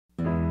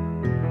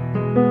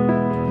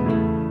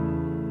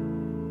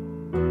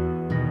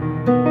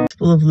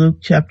Gospel of Luke,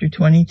 chapter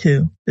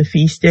 22. The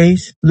feast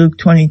days. Luke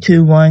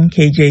 22:1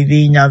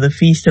 KJV. Now the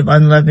feast of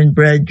unleavened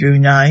bread drew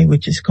nigh,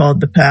 which is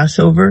called the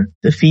Passover.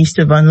 The feast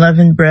of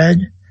unleavened bread,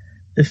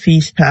 the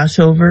feast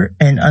Passover,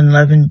 and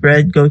unleavened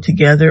bread go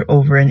together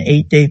over an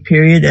 8-day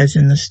period, as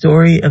in the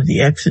story of the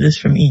Exodus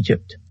from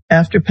Egypt.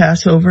 After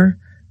Passover,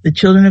 the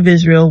children of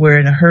Israel were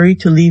in a hurry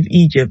to leave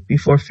Egypt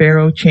before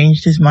Pharaoh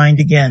changed his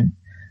mind again.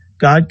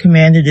 God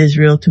commanded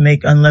Israel to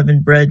make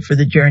unleavened bread for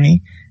the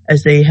journey,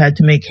 as they had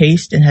to make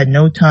haste and had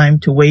no time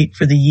to wait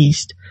for the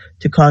yeast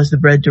to cause the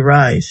bread to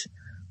rise.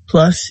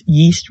 Plus,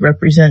 yeast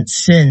represents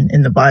sin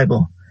in the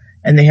Bible,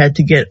 and they had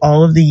to get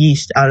all of the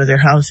yeast out of their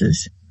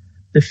houses.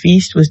 The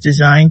feast was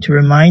designed to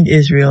remind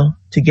Israel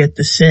to get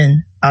the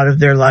sin out of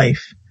their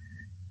life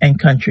and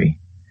country.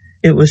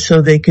 It was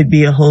so they could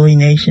be a holy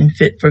nation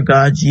fit for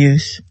God's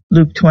use.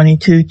 Luke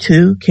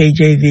 22:2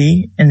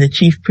 KJV. And the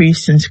chief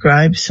priests and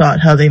scribes sought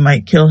how they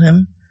might kill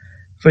him,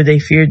 for they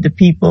feared the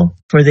people.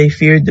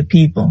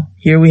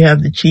 Here we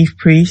have the chief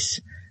priests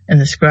and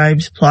the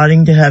scribes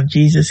plotting to have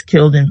Jesus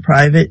killed in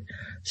private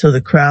so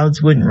the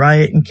crowds wouldn't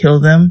riot and kill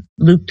them.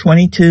 Luke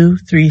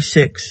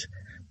 22:3-6.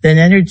 Then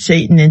entered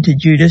Satan into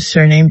Judas,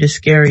 surnamed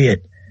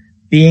Iscariot,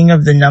 being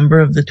of the number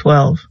of the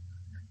 12.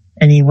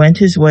 And he went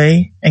his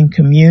way and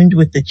communed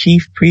with the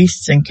chief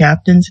priests and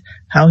captains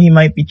how he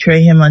might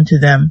betray him unto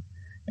them.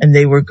 And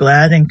they were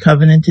glad and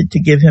covenanted to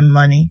give him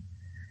money.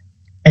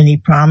 And he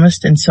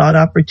promised and sought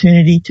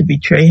opportunity to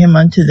betray him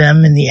unto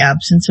them in the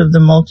absence of the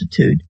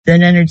multitude.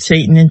 Then entered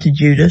Satan into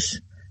Judas.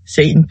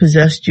 Satan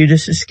possessed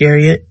Judas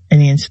Iscariot,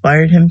 and he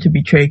inspired him to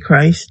betray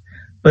Christ,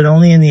 but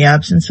only in the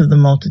absence of the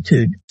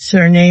multitude.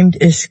 Surnamed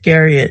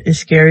Iscariot.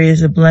 Iscariot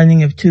is a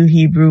blending of two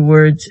Hebrew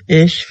words,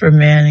 ish for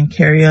man and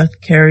Kerioth.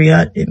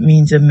 It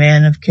means a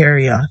man of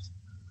Kerioth.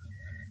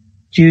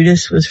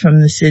 Judas was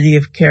from the city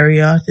of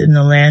Kerioth in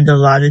the land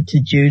allotted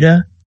to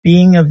Judah,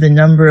 being of the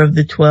number of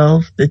the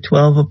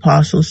 12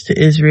 apostles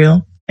to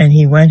Israel, and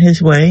he went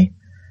his way.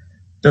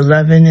 The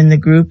leaven in the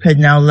group had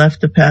now left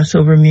the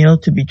Passover meal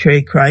to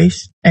betray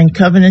Christ, and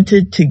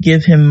covenanted to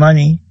give him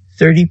money,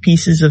 30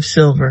 pieces of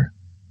silver.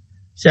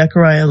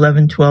 Zechariah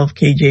 11:12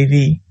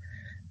 KJV.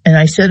 And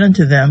I said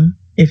unto them,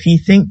 if ye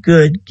think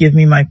good, give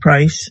me my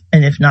price,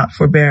 and if not,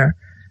 forbear.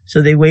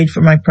 So they weighed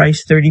for my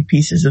price 30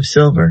 pieces of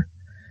silver.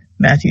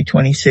 Matthew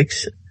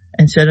 26.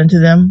 And said unto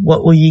them,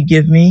 what will ye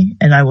give me,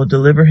 and I will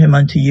deliver him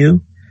unto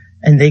you?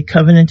 And they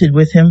covenanted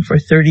with him for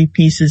 30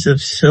 pieces of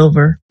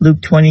silver.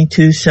 Luke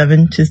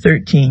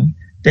 22:7-13.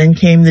 Then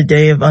came the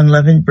day of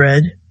unleavened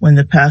bread, when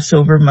the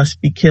Passover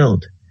must be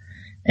killed.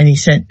 And he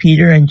sent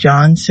Peter and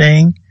John,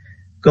 saying,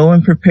 go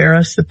and prepare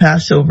us the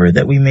Passover,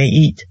 that we may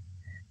eat.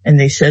 And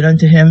they said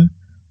unto him,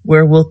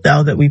 where wilt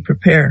thou that we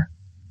prepare?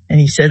 And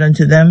he said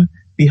unto them,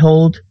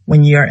 behold,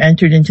 when ye are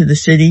entered into the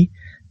city,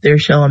 there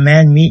shall a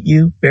man meet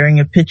you, bearing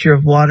a pitcher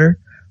of water.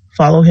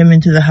 Follow him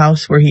into the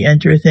house where he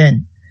entereth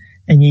in.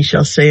 And ye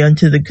shall say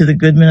unto the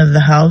goodman of the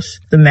house,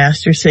 the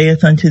master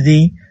saith unto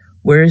thee,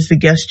 where is the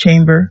guest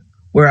chamber,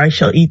 where I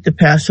shall eat the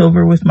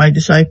Passover with my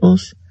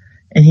disciples?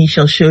 And he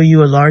shall show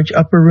you a large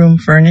upper room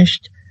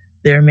furnished.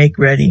 There make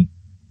ready.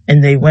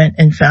 And they went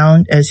and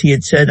found as he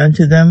had said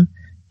unto them,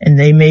 and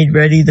they made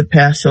ready the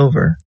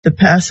Passover. The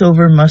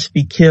Passover must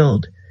be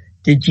killed.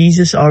 Did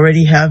Jesus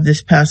already have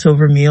this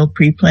Passover meal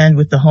pre-planned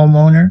with the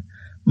homeowner?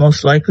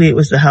 Most likely it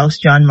was the house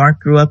John Mark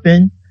grew up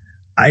in.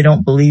 I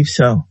don't believe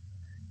so.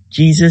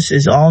 Jesus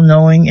is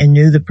all-knowing and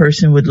knew the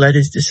person would let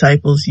his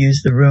disciples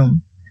use the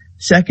room.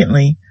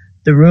 Secondly,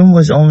 the room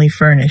was only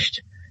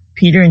furnished.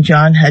 Peter and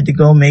John had to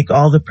go make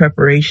all the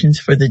preparations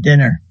for the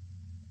dinner.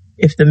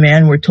 If the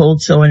man were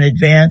told so in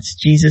advance,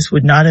 Jesus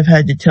would not have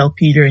had to tell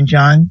Peter and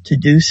John to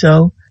do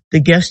so. The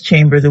guest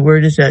chamber, the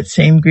word is that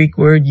same Greek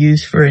word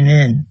used for an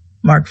inn.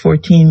 Mark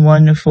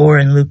 14:1-4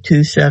 and Luke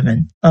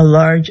 2:7. A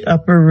large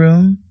upper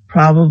room,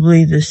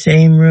 probably the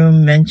same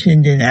room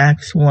mentioned in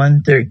Acts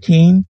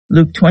 1:13.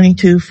 Luke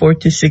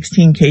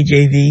 22:4-16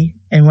 KJV.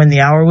 And when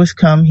the hour was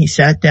come, he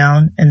sat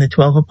down, and the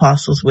 12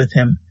 apostles with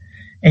him.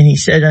 And he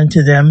said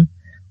unto them,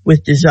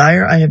 with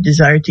desire I have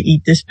desired to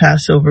eat this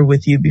Passover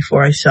with you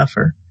before I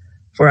suffer.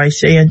 For I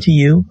say unto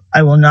you,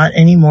 I will not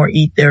any more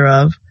eat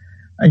thereof,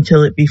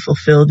 until it be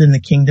fulfilled in the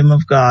kingdom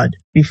of God.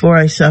 Before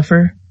I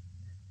suffer,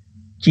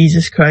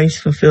 Jesus Christ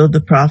fulfilled the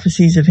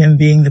prophecies of him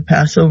being the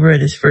Passover at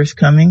his first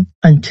coming,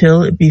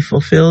 until it be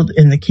fulfilled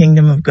in the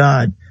kingdom of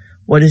God.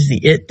 What is the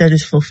it that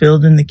is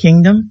fulfilled in the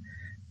kingdom?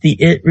 The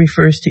it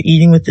refers to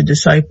eating with the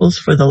disciples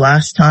for the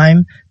last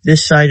time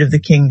this side of the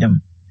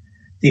kingdom.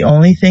 The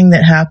only thing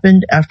that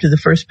happened after the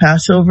first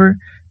Passover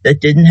that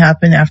didn't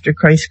happen after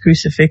Christ's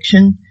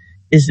crucifixion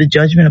is the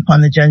judgment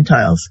upon the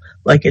Gentiles,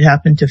 like it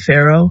happened to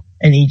Pharaoh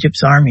and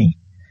Egypt's army.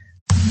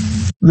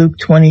 Luke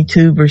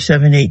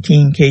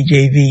 22:7-18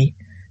 KJV.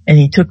 And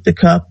he took the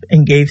cup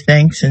and gave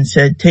thanks and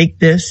said, take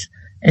this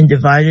and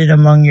divide it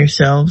among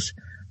yourselves.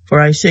 For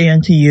I say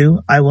unto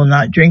you, I will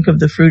not drink of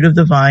the fruit of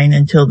the vine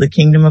until the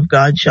kingdom of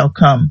God shall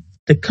come.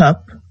 The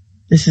cup,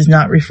 this is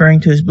not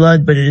referring to his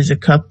blood, but it is a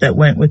cup that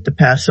went with the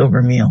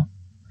Passover meal.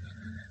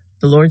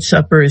 The Lord's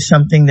Supper is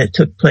something that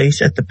took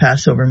place at the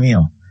Passover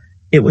meal.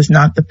 It was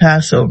not the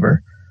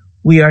Passover.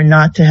 We are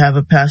not to have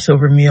a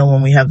Passover meal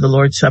when we have the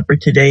Lord's Supper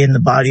today in the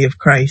body of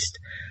Christ.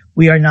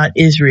 We are not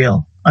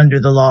Israel under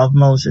the law of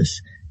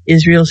Moses.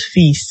 Israel's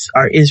feasts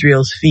are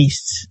Israel's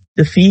feasts.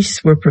 The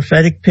feasts were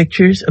prophetic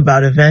pictures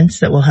about events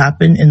that will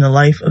happen in the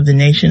life of the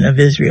nation of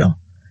Israel.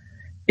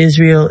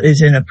 Israel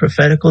is in a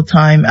prophetical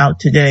time out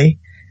today,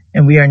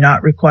 and we are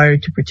not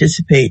required to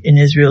participate in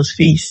Israel's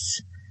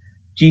feasts.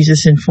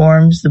 Jesus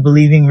informs the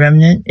believing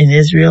remnant in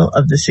Israel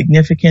of the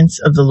significance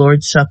of the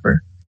Lord's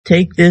Supper.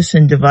 Take this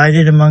and divide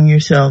it among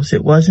yourselves.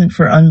 It wasn't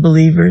for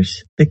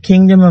unbelievers. The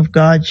kingdom of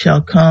God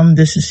shall come.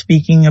 This is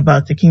speaking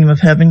about the kingdom of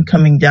heaven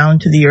coming down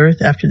to the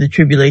earth after the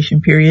tribulation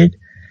period.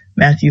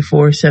 Matthew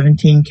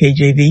 4:17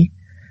 KJV.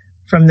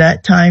 From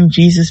that time,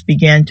 Jesus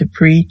began to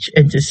preach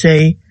and to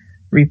say,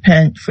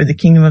 repent, for the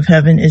kingdom of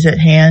heaven is at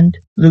hand.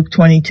 Luke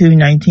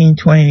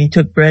 22:19-20. And he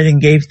took bread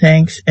and gave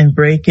thanks and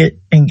brake it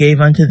and gave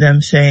unto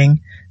them,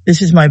 saying,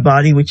 this is my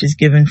body which is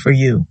given for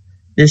you.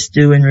 This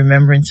do in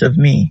remembrance of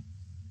me.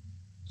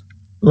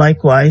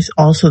 Likewise,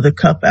 also the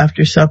cup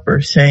after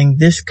supper, saying,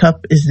 this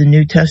cup is the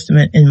New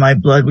Testament in my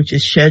blood which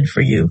is shed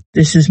for you.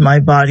 This is my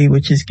body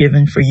which is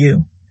given for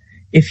you.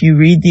 If you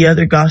read the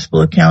other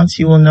gospel accounts,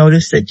 you will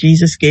notice that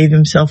Jesus gave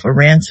himself a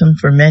ransom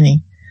for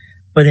many.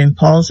 But in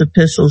Paul's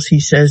epistles, he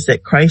says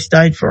that Christ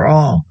died for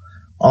all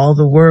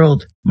the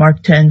world.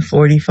 Mark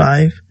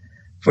 10:45.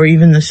 For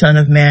even the Son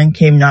of Man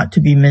came not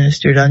to be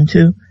ministered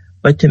unto,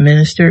 but to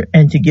minister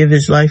and to give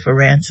his life a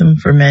ransom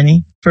for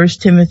many. 1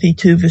 Timothy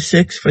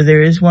 2:6. For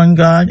there is one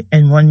God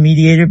and one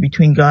mediator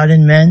between God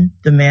and men,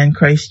 the man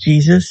Christ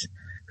Jesus,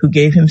 who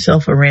gave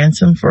himself a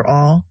ransom for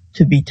all,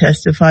 to be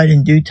testified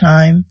in due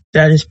time.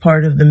 That is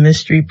part of the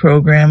mystery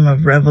program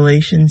of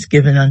revelations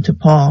given unto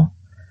Paul.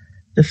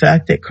 The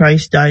fact that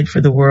Christ died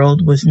for the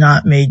world was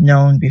not made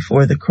known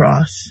before the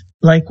cross.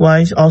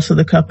 Likewise, also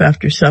the cup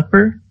after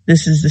supper.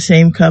 This is the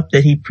same cup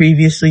that he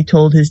previously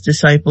told his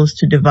disciples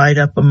to divide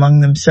up among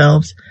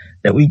themselves,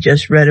 that we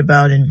just read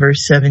about in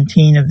verse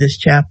 17 of this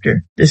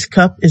chapter. This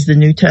cup is the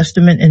New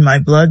Testament in my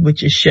blood,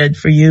 which is shed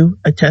for you.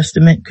 A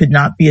testament could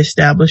not be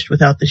established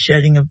without the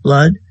shedding of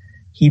blood.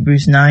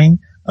 Hebrews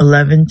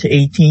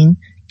 9:11-18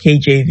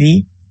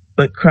 KJV.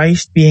 But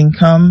Christ being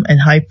come and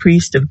high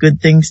priest of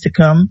good things to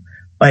come,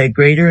 by a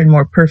greater and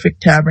more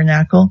perfect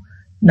tabernacle,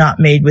 not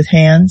made with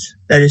hands,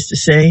 that is to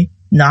say,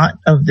 not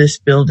of this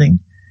building,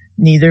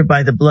 neither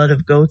by the blood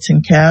of goats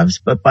and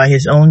calves, but by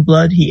his own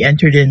blood he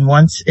entered in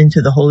once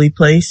into the holy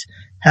place,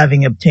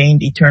 having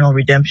obtained eternal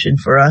redemption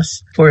for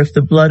us. For if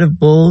the blood of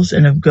bulls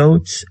and of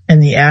goats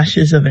and the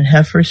ashes of an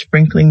heifer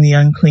sprinkling the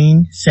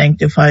unclean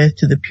sanctifieth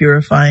to the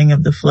purifying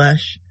of the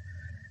flesh,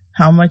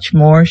 how much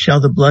more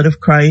shall the blood of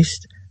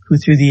Christ, who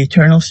through the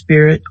eternal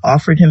Spirit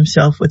offered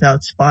himself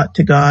without spot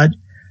to God,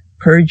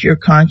 purge your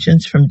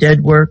conscience from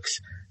dead works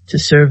to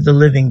serve the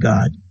living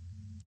God.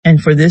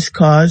 And for this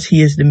cause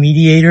he is the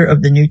mediator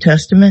of the New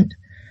Testament,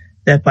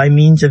 that by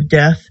means of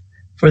death,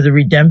 for the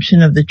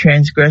redemption of the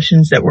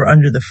transgressions that were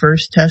under the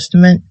first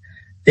testament,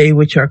 they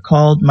which are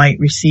called might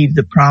receive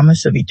the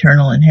promise of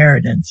eternal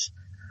inheritance.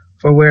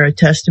 For where a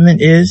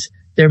testament is,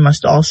 there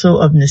must also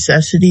of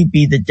necessity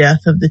be the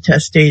death of the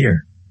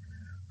testator.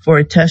 For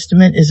a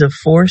testament is of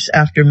force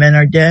after men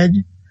are dead,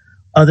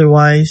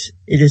 otherwise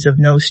it is of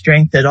no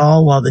strength at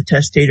all while the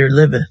testator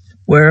liveth.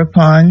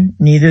 Whereupon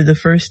neither the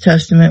first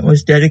testament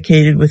was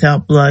dedicated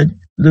without blood,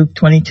 Luke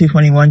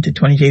 22:21-20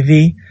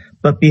 KJV,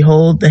 but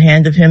behold, the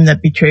hand of him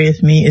that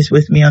betrayeth me is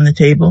with me on the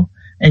table,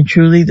 and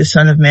truly the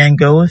Son of Man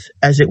goeth,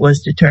 as it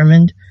was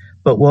determined,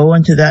 but woe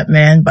unto that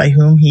man by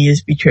whom he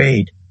is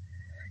betrayed.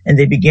 And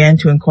they began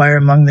to inquire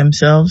among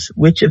themselves,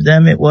 which of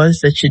them it was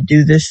that should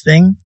do this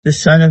thing. The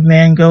Son of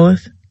Man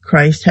goeth.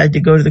 Christ had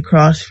to go to the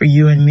cross for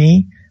you and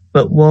me,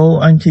 but woe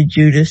unto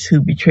Judas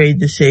who betrayed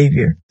the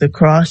Savior. The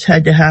cross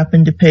had to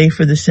happen to pay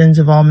for the sins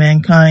of all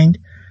mankind,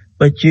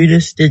 but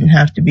Judas didn't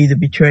have to be the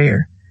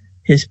betrayer.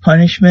 His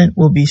punishment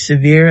will be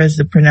severe, as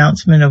the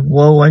pronouncement of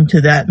woe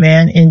unto that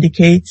man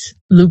indicates.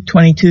 Luke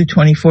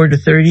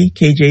 22:24-30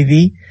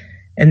 KJV.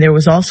 And there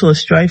was also a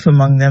strife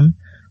among them,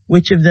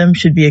 which of them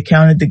should be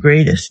accounted the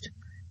greatest.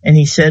 And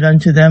he said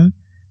unto them,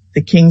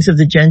 the kings of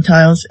the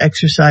Gentiles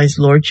exercise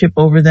lordship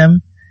over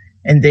them,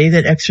 and they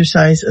that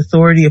exercise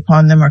authority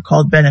upon them are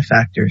called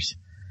benefactors.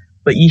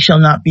 But ye shall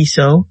not be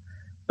so,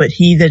 but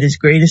he that is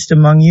greatest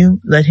among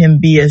you, let him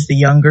be as the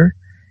younger,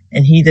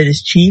 and he that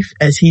is chief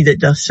as he that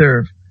doth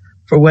serve.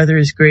 For whether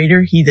is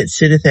greater, he that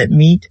sitteth at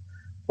meat,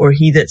 or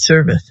he that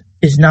serveth?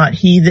 Is not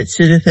he that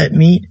sitteth at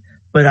meat,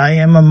 but I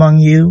am among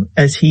you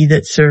as he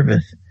that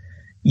serveth.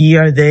 Ye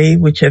are they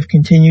which have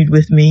continued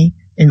with me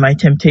in my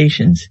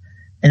temptations,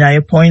 and I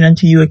appoint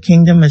unto you a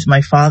kingdom as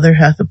my Father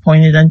hath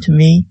appointed unto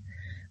me,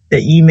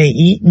 that ye may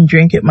eat and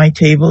drink at my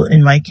table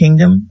in my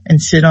kingdom,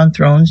 and sit on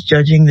thrones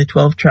judging the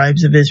 12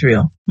 tribes of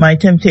Israel. My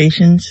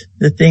temptations,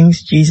 the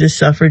things Jesus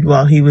suffered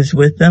while he was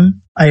with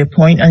them, I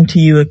appoint unto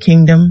you a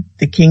kingdom,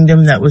 the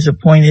kingdom that was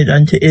appointed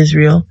unto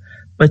Israel,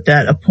 but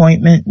that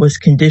appointment was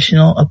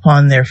conditional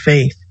upon their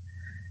faith.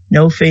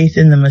 No faith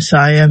in the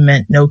Messiah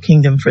meant no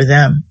kingdom for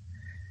them.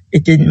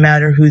 It didn't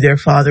matter who their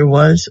father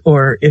was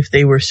or if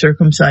they were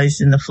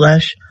circumcised in the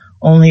flesh,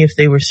 only if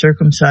they were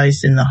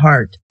circumcised in the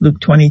heart. Luke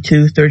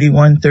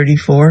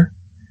 22:31-34.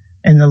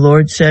 And the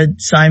Lord said,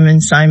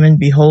 Simon, Simon,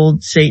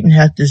 behold, Satan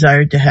hath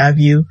desired to have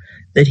you,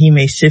 that he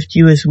may sift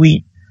you as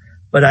wheat.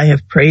 But I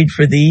have prayed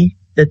for thee,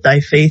 that thy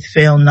faith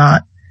fail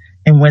not,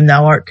 and when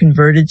thou art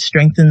converted,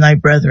 strengthen thy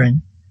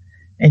brethren.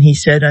 And he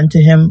said unto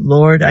him,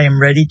 Lord, I am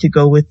ready to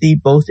go with thee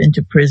both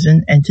into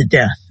prison and to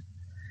death.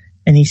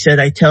 And he said,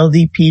 I tell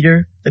thee,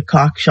 Peter, the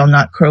cock shall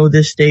not crow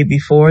this day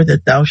before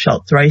that thou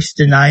shalt thrice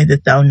deny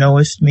that thou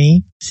knowest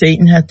me.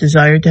 Satan hath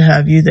desired to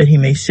have you, that he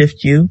may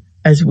sift you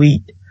as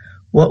wheat.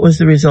 What was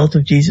the result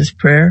of Jesus'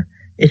 prayer?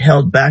 It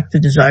held back the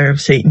desire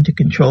of Satan to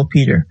control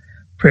Peter.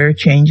 Prayer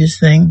changes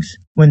things.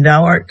 When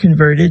thou art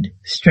converted,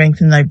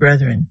 strengthen thy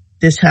brethren.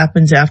 This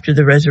happens after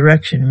the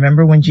resurrection.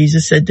 Remember when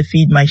Jesus said to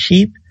feed my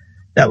sheep?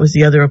 That was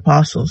the other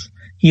apostles.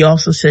 He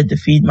also said to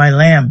feed my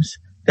lambs.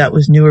 That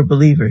was newer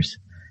believers.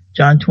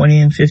 John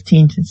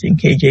 20:15, it's in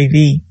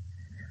KJV.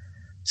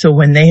 So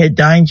when they had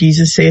dined,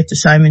 Jesus saith to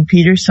Simon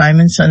Peter,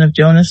 Simon, son of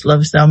Jonas,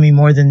 lovest thou me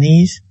more than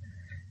these?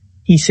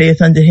 He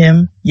saith unto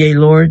him, Yea,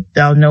 Lord,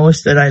 thou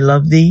knowest that I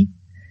love thee.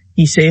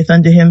 He saith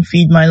unto him,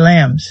 Feed my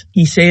lambs.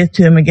 He saith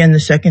to him again the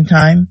second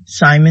time,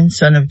 Simon,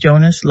 son of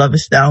Jonas,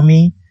 lovest thou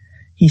me?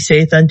 He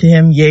saith unto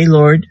him, Yea,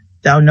 Lord,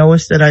 thou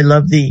knowest that I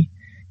love thee.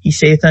 He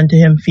saith unto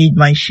him, Feed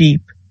my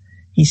sheep.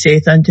 He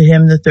saith unto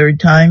him the third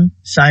time,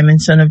 Simon,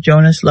 son of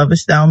Jonas,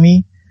 lovest thou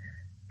me?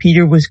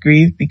 Peter was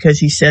grieved because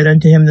he said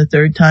unto him the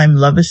third time,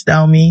 Lovest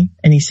thou me?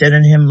 And he said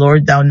unto him,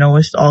 Lord, thou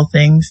knowest all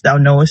things. Thou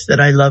knowest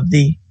that I love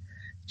thee.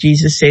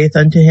 Jesus saith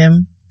unto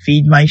him,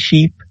 Feed my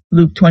sheep.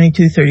 Luke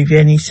 22:30.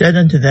 And he said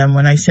unto them,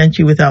 When I sent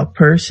you without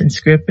purse and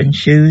scrip and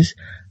shoes,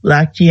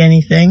 lacked ye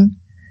anything?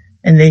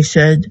 And they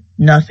said,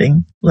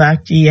 Nothing.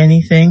 Lacked ye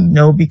anything?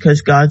 No,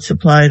 because God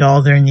supplied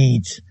all their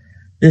needs.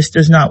 This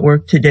does not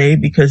work today,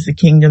 because the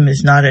kingdom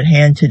is not at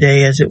hand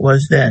today as it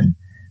was then.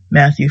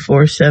 Matthew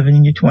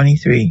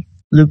 4:7-23.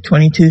 Luke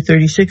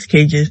 22:36.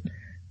 KJ.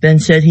 Then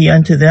said he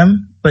unto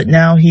them, But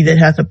now he that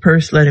hath a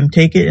purse, let him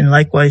take it, and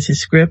likewise his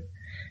scrip.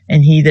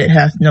 And he that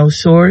hath no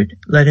sword,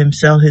 let him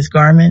sell his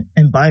garment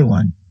and buy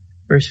one.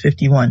 Verse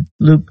 51.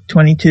 Luke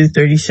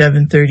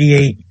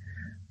 22:37-38.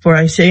 For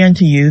I say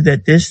unto you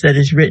that this that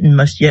is written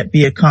must yet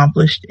be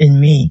accomplished in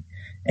me.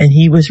 And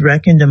he was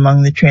reckoned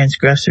among the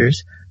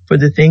transgressors, for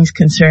the things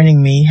concerning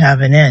me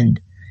have an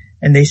end.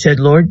 And they said,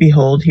 Lord,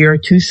 behold, here are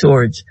 2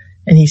 swords.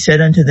 And he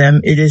said unto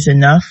them, It is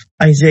enough.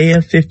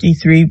 Isaiah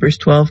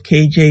 53:12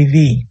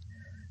 KJV.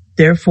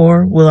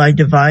 Therefore will I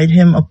divide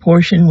him a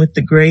portion with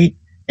the great,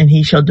 and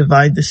he shall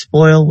divide the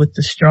spoil with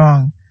the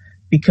strong,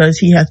 because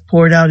he hath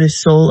poured out his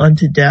soul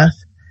unto death,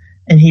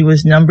 and he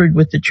was numbered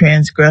with the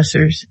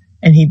transgressors,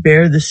 and he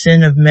bare the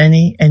sin of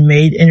many, and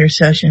made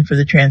intercession for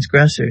the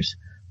transgressors.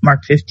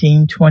 Mark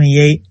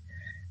 15:28.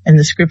 And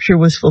the scripture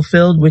was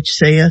fulfilled which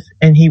saith,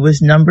 And he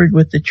was numbered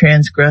with the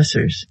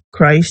transgressors.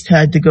 Christ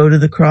had to go to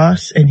the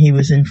cross, and he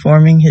was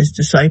informing his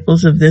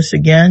disciples of this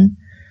again,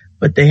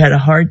 but they had a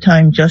hard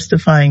time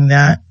justifying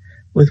that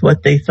with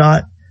what they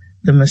thought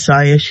the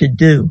Messiah should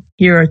do.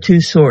 Here are 2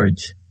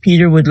 swords.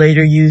 Peter would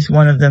later use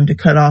one of them to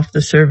cut off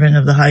the servant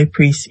of the high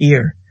priest's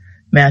ear.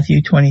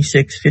 Matthew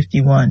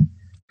 26:51.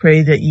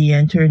 Pray that ye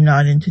enter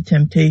not into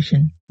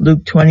temptation.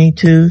 Luke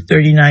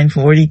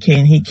 22:39-40.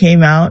 And he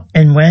came out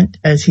and went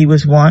as he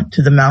was wont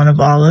to the Mount of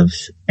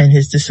Olives, and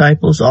his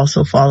disciples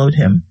also followed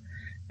him.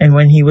 And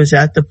when he was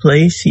at the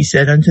place, he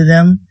said unto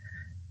them,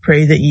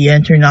 Pray that ye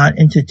enter not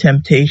into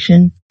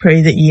temptation.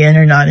 Pray that ye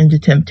enter not into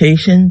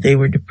temptation. They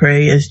were to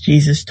pray as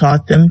Jesus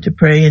taught them to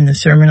pray in the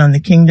Sermon on the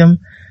Kingdom.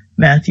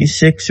 Matthew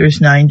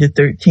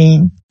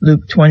 6:9-13.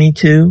 Luke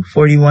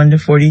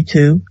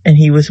 22:41-42. And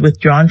he was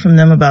withdrawn from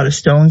them about a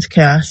stone's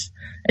cast,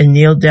 and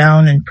kneeled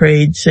down and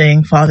prayed,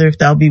 saying, Father, if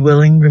thou be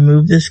willing,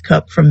 remove this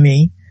cup from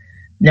me.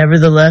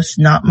 Nevertheless,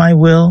 not my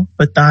will,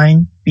 but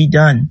thine be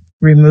done.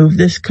 Remove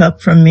this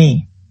cup from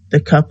me,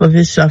 the cup of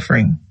his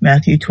suffering.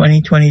 Matthew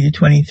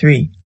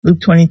 20:20-23. Luke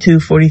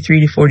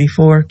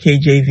 22:43-44,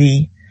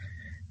 KJV.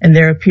 And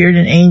there appeared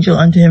an angel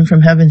unto him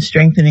from heaven,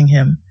 strengthening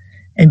him.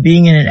 And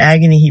being in an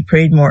agony, he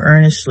prayed more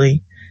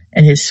earnestly,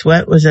 and his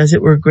sweat was as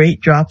it were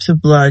great drops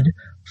of blood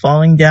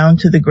falling down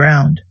to the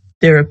ground.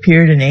 There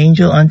appeared an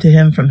angel unto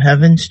him from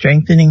heaven,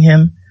 strengthening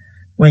him.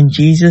 When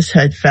Jesus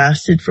had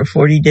fasted for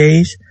 40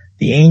 days,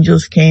 the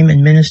angels came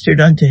and ministered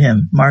unto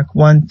him. Mark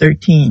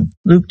 1:13.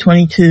 Luke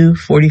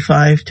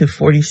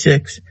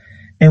 22:45-46.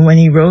 And when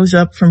he rose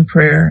up from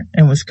prayer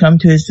and was come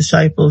to his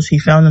disciples, he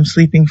found them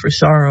sleeping for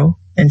sorrow,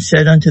 and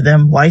said unto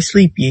them, Why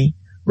sleep ye?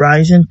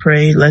 Rise and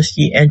pray, lest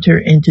ye enter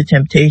into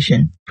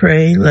temptation.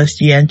 Pray,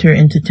 lest ye enter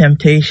into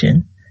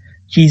temptation.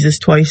 Jesus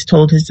twice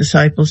told his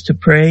disciples to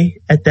pray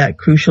at that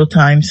crucial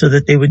time so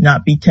that they would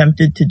not be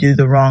tempted to do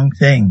the wrong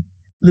thing.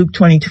 Luke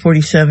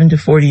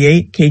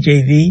 20:47-48,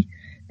 KJV.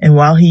 And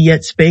while he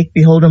yet spake,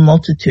 behold, a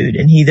multitude,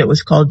 and he that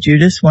was called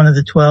Judas, one of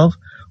the 12,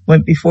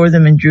 went before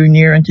them and drew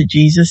near unto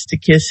Jesus to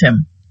kiss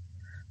him.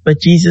 But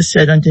Jesus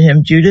said unto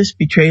him, Judas,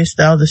 betrayest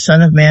thou the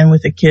Son of Man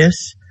with a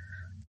kiss?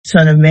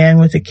 Son of Man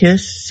with a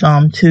kiss,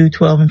 Psalm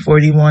 2:12 and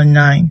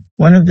 41:9.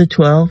 One of the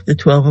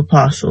 12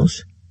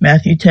 apostles.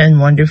 Matthew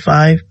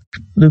 10:1-5,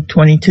 Luke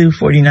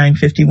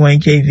 22:49-51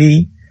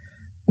 KJV.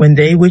 When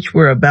they which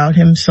were about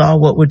him saw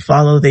what would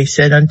follow, they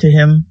said unto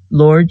him,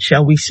 Lord,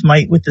 shall we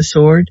smite with the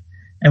sword?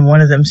 And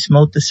one of them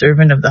smote the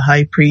servant of the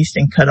high priest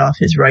and cut off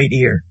his right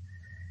ear.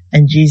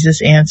 And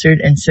Jesus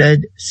answered and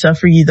said,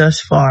 Suffer ye thus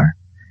far.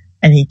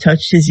 And he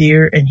touched his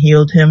ear and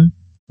healed him.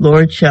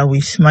 Lord, shall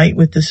we smite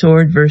with the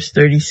sword? Verse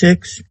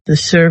 36. The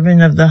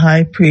servant of the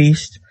high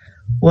priest.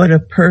 What a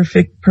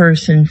perfect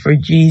person for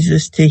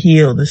Jesus to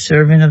heal, the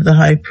servant of the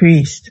high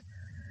priest.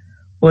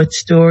 What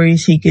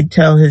stories he could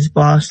tell his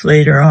boss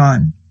later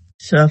on.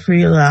 Suffer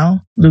ye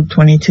allow. Luke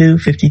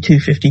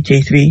 22:52-50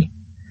 K3.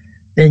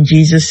 Then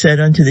Jesus said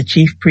unto the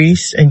chief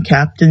priests and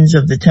captains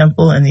of the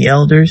temple and the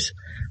elders,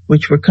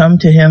 which were come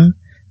to him,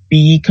 Be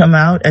ye come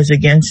out as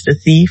against a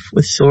thief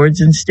with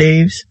swords and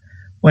staves?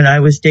 When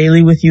I was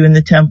daily with you in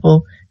the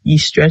temple, ye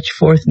stretched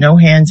forth no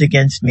hands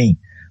against me.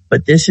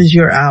 But this is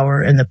your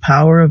hour and the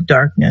power of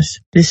darkness.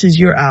 This is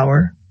your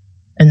hour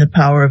and the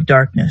power of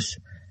darkness.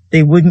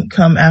 They wouldn't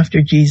come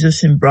after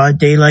Jesus in broad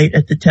daylight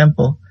at the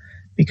temple,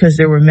 because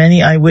there were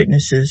many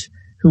eyewitnesses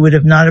who would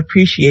have not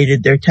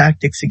appreciated their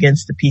tactics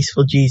against the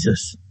peaceful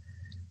Jesus.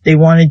 They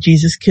wanted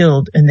Jesus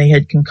killed, and they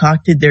had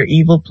concocted their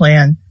evil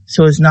plan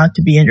so as not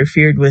to be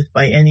interfered with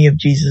by any of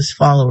Jesus'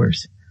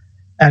 followers.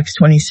 Acts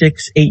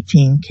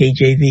 26:18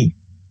 KJV.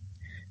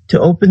 To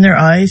open their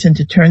eyes and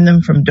to turn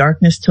them from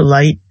darkness to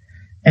light,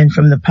 and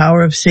from the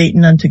power of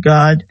Satan unto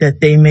God,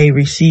 that they may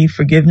receive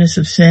forgiveness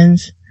of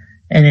sins,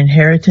 and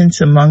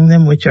inheritance among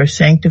them which are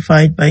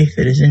sanctified by faith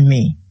that is in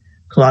me.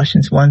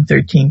 Colossians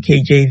 1:13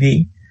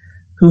 KJV.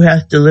 Who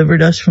hath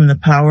delivered us from the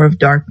power of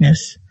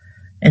darkness,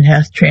 and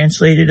hath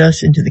translated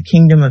us into the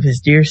kingdom of his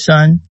dear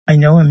Son. I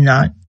know him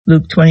not.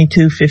 Luke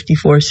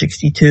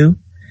 22:54-62.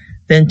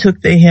 Then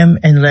took they him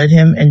and led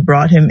him and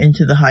brought him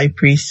into the high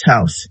priest's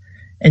house,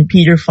 and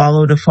Peter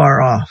followed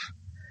afar off.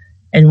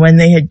 And when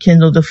they had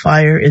kindled a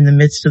fire in the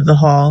midst of the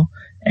hall,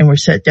 and were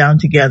set down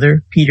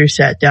together, Peter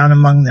sat down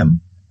among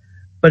them.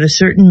 But a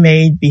certain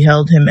maid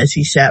beheld him as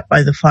he sat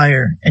by the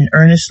fire, and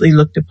earnestly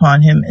looked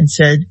upon him, and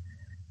said,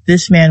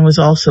 This man was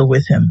also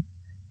with him.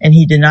 And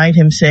he denied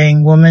him,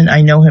 saying, Woman,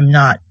 I know him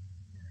not.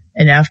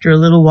 And after a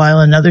little while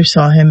another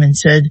saw him, and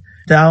said,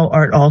 Thou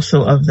art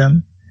also of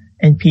them.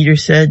 And Peter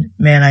said,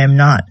 Man, I am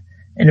not.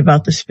 And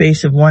about the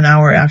space of 1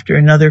 hour after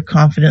another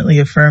confidently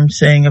affirmed,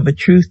 saying, Of a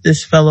truth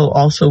this fellow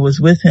also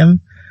was with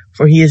him,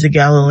 for he is a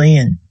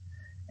Galilean.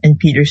 And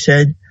Peter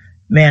said,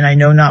 Man, I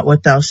know not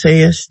what thou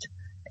sayest.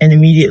 And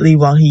immediately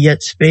while he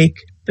yet spake,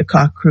 the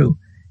cock crew.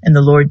 And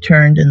the Lord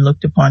turned and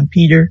looked upon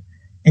Peter.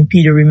 And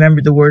Peter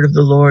remembered the word of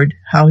the Lord,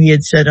 how he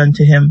had said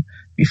unto him,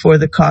 Before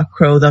the cock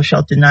crow thou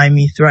shalt deny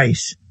me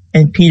thrice.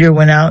 And Peter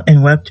went out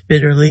and wept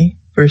bitterly.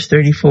 Verse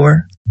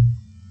 34.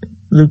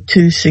 Luke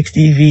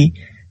 2:60v.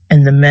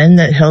 And the men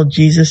that held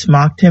Jesus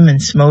mocked him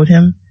and smote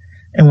him.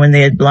 And when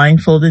they had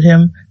blindfolded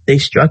him, they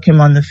struck him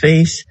on the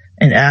face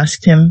and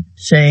asked him,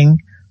 saying,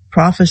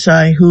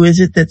 Prophesy, who is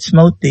it that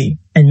smote thee?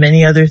 And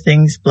many other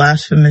things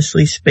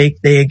blasphemously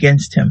spake they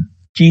against him.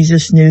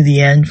 Jesus knew the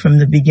end from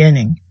the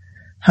beginning.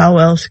 How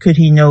else could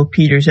he know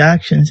Peter's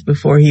actions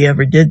before he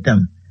ever did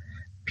them?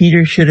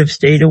 Peter should have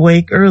stayed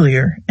awake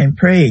earlier and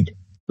prayed.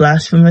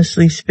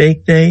 Blasphemously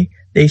spake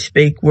they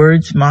spake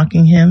words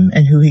mocking him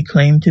and who he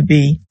claimed to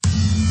be.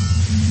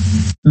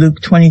 Luke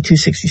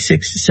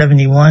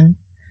 22:66-71.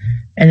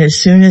 And as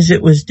soon as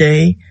it was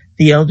day,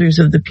 the elders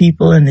of the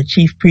people and the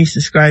chief priests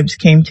and scribes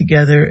came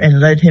together and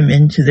led him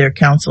into their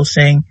council,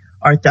 saying,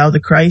 Art thou the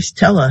Christ?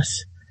 Tell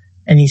us.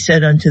 And he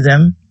said unto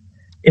them,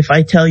 If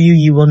I tell you,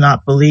 you will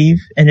not believe,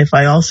 and if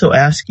I also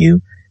ask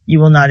you, you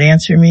will not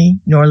answer me,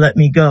 nor let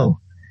me go.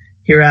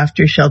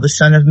 Hereafter shall the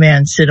Son of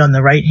Man sit on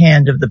the right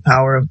hand of the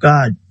power of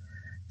God.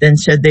 Then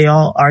said they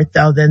all, Art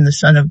thou then the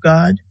Son of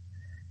God?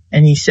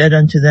 And he said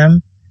unto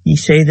them, Ye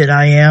say that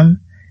I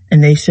am.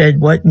 And they said,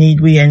 What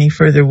need we any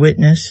further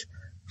witness?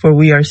 For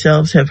we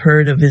ourselves have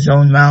heard of his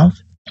own mouth.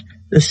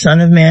 The Son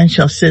of Man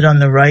shall sit on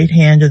the right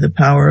hand of the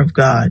power of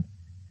God.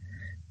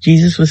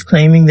 Jesus was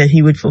claiming that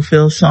he would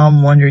fulfill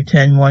Psalm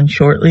 110:1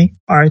 shortly.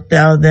 Art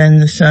thou then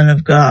the Son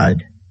of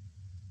God?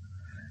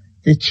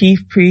 The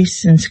chief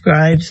priests and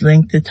scribes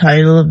linked the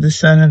title of the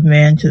Son of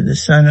Man to the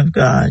Son of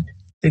God.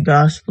 The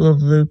Gospel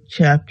of Luke,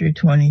 chapter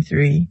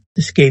 23,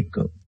 the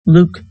scapegoat.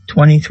 Luke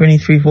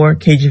 20:23-4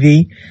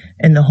 KJV.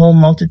 And the whole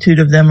multitude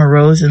of them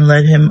arose and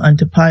led him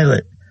unto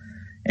Pilate.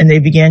 And they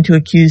began to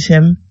accuse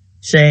him,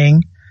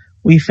 saying,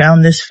 We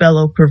found this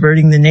fellow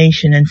perverting the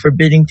nation and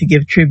forbidding to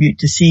give tribute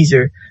to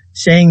Caesar,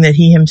 saying that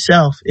he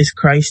himself is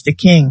Christ the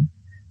King.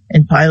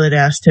 And Pilate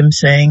asked him,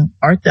 saying,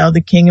 Art thou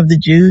the King of the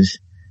Jews?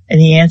 And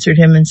he answered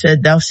him and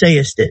said, Thou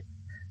sayest it.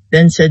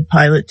 Then said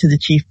Pilate to the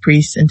chief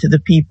priests and to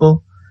the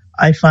people,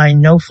 I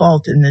find no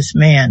fault in this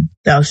man.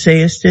 Thou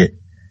sayest it.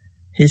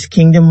 His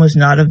kingdom was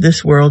not of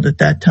this world at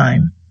that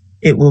time.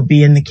 It will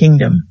be in the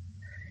kingdom.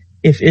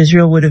 If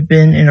Israel would have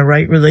been in a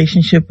right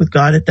relationship with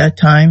God at that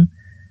time,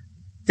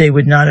 they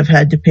would not have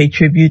had to pay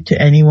tribute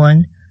to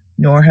anyone,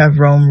 nor have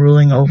Rome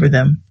ruling over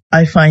them.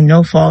 I find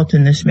no fault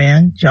in this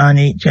man. John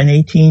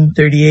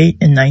 18:38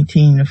 and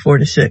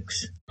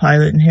 19:4-6.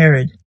 Pilate and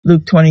Herod.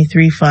 Luke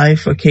 23:5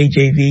 for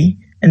KJV.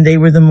 And they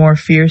were the more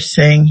fierce,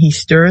 saying, He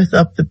stirreth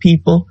up the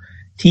people,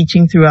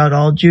 teaching throughout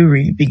all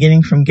Jewry,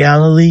 beginning from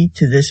Galilee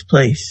to this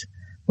place.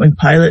 When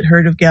Pilate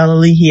heard of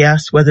Galilee, he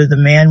asked whether the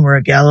man were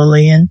a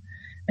Galilean.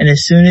 And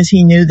as soon as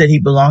he knew that he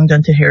belonged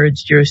unto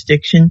Herod's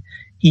jurisdiction,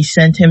 he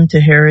sent him to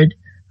Herod,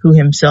 who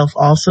himself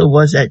also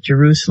was at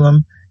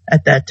Jerusalem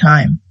at that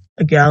time.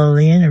 A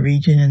Galilean, a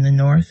region in the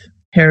north.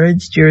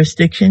 Herod's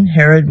jurisdiction.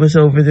 Herod was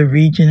over the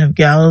region of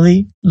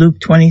Galilee. Luke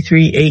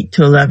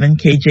 23:8-11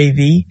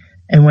 KJV.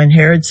 And when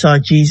Herod saw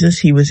Jesus,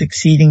 he was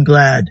exceeding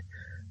glad,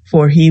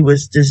 for he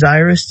was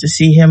desirous to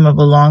see him of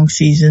a long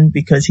season,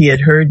 because he had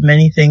heard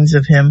many things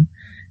of him,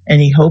 and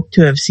he hoped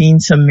to have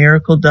seen some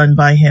miracle done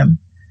by him.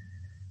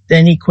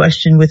 Then he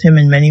questioned with him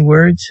in many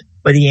words,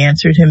 but he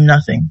answered him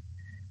nothing.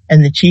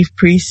 And the chief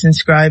priests and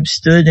scribes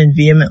stood and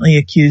vehemently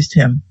accused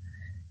him.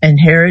 And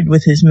Herod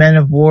with his men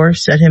of war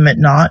set him at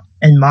naught,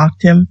 and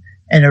mocked him,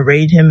 and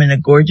arrayed him in a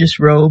gorgeous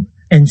robe,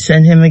 and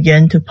sent him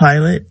again to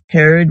Pilate.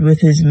 Herod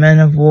with his men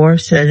of war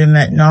set him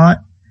at naught.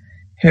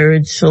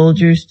 Herod's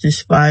soldiers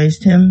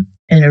despised him,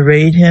 and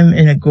arrayed him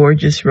in a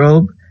gorgeous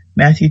robe.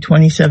 Matthew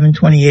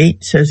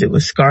 27:28 says it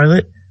was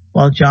scarlet,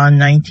 while John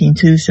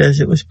 19:2 says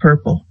it was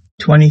purple.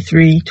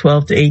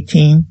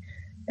 23:12-18.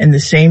 And the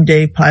same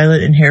day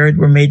Pilate and Herod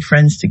were made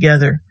friends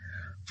together,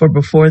 for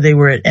before they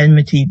were at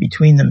enmity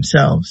between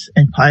themselves.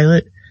 And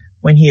Pilate,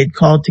 when he had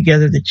called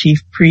together the chief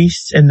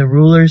priests and the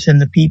rulers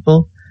and the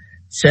people,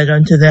 said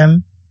unto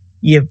them,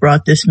 Ye have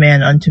brought this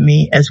man unto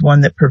me as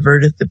one that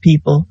perverteth the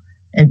people.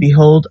 And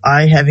behold,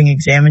 I, having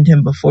examined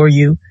him before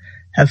you,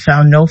 have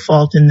found no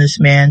fault in this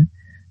man,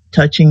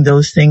 touching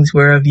those things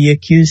whereof ye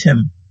accuse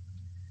him.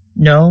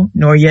 No,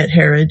 nor yet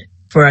Herod,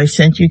 for I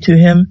sent you to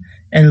him,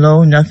 and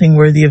lo, nothing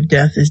worthy of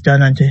death is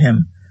done unto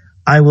him.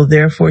 I will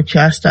therefore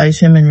chastise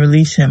him and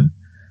release him,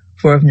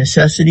 for of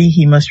necessity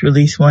he must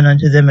release one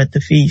unto them at the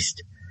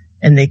feast.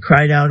 And they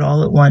cried out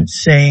all at once,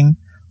 saying,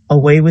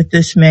 Away with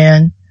this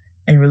man,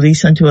 and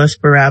release unto us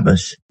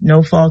Barabbas.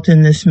 No fault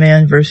in this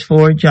man. Verse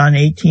 4, John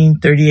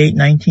 18:38,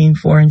 19,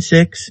 4 and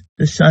 6.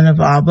 The son of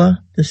Abba,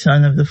 the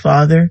son of the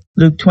Father.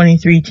 Luke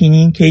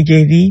 23:10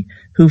 KJV,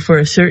 who for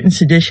a certain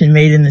sedition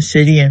made in the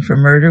city and for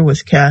murder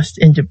was cast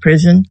into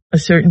prison. A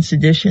certain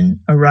sedition,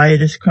 a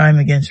riotous crime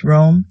against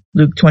Rome.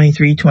 Luke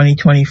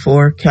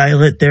 23:20-24.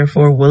 Pilate,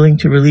 therefore, willing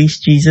to release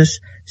Jesus,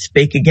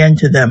 spake again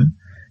to them.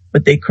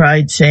 But they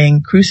cried,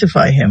 saying,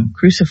 Crucify him,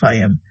 crucify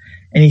him.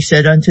 And he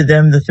said unto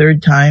them the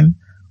third time,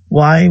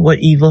 Why, what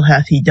evil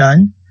hath he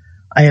done?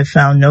 I have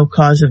found no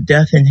cause of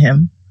death in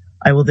him.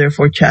 I will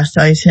therefore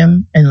chastise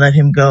him, and let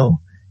him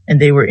go.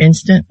 And they were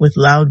instant with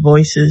loud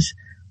voices,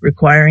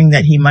 requiring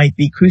that he might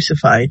be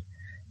crucified.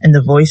 And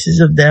the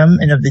voices of them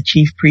and of the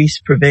chief priests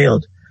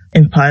prevailed.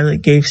 And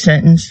Pilate gave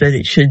sentence that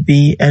it should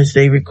be as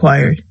they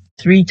required.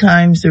 3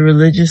 times the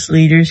religious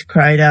leaders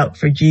cried out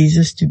for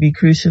Jesus to be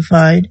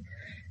crucified,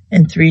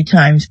 and 3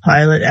 times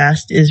Pilate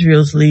asked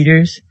Israel's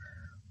leaders,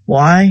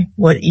 Why,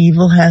 what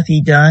evil hath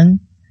he done?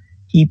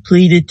 He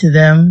pleaded to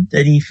them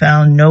that he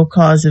found no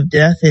cause of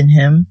death in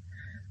him,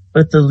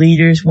 but the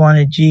leaders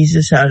wanted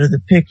Jesus out of the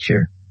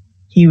picture.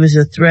 He was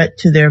a threat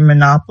to their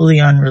monopoly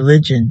on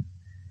religion.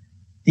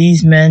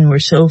 These men were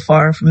so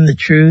far from the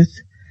truth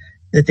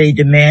that they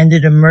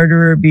demanded a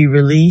murderer be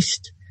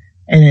released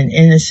and an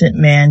innocent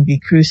man be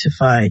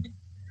crucified.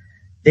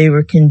 They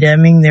were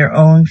condemning their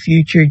own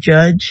future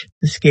judge,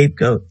 the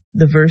scapegoat.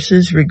 The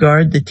verses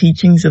regard the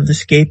teachings of the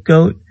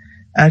scapegoat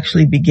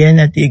actually begin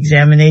at the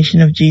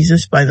examination of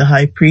Jesus by the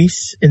high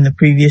priests in the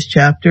previous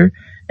chapter,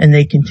 and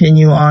they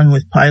continue on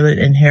with Pilate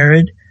and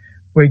Herod,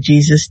 where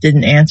Jesus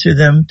didn't answer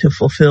them to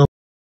fulfill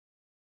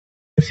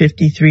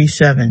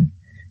 53:7.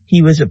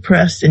 He was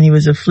oppressed and he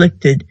was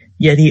afflicted,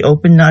 yet he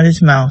opened not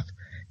his mouth.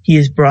 He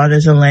is brought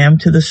as a lamb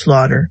to the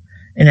slaughter,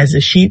 and as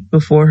a sheep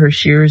before her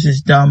shearers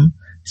is dumb,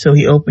 so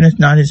he openeth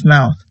not his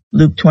mouth.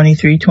 Luke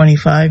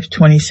 23:25,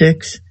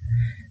 26.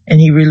 And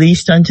he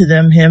released unto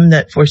them him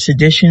that for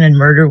sedition and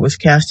murder was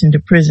cast into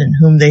prison,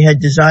 whom they had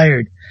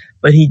desired,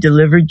 but he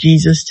delivered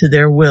Jesus to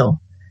their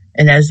will.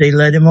 And as they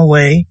led him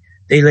away,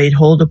 they laid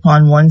hold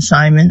upon one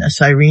Simon, a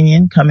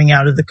Cyrenian, coming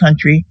out of the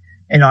country,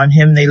 and on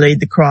him they laid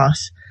the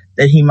cross,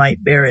 that he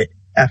might bear it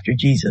after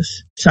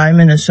Jesus.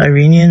 Simon, a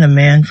Cyrenian, a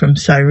man from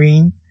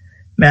Cyrene.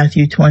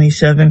 Matthew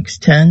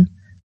 27:10,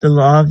 the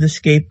law of the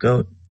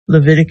scapegoat.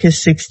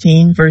 Leviticus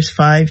 16, verse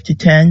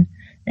 5-10,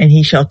 and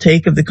he shall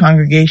take of the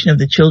congregation of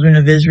the children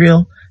of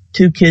Israel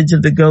 2 kids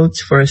of the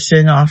goats for a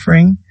sin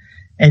offering,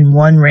 and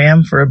 1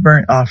 ram for a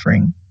burnt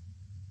offering.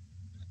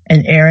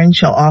 And Aaron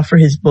shall offer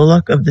his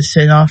bullock of the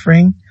sin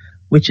offering,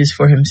 which is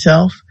for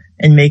himself,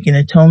 and make an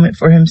atonement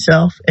for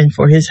himself and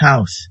for his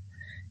house.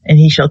 And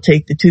he shall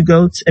take the 2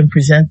 goats and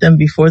present them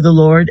before the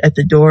Lord at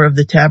the door of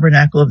the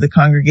tabernacle of the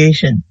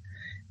congregation.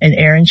 And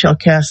Aaron shall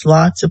cast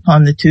lots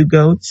upon the 2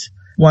 goats,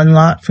 1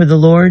 lot for the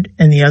Lord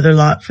and the other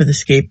lot for the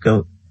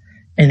scapegoat.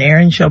 And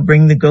Aaron shall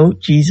bring the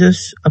goat,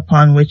 Jesus,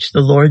 upon which the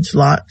Lord's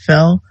lot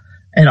fell,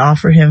 and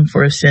offer him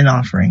for a sin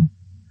offering.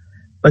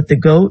 But the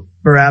goat,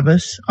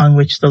 Barabbas, on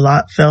which the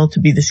lot fell to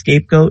be the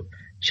scapegoat,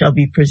 shall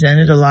be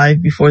presented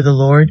alive before the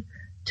Lord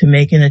to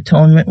make an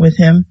atonement with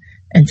him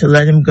and to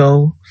let him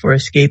go for a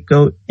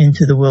scapegoat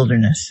into the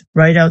wilderness.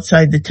 Right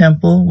outside the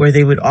temple where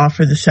they would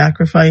offer the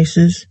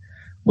sacrifices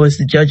was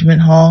the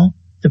judgment hall,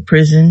 the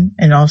prison,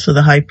 and also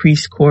the high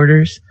priest's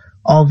quarters,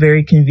 all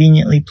very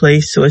conveniently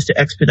placed so as to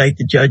expedite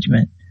the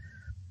judgment.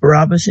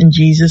 Barabbas and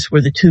Jesus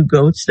were the two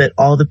goats that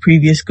all the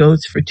previous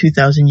goats for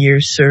 2,000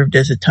 years served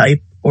as a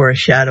type or a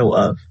shadow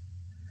of.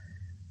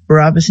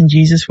 Barabbas and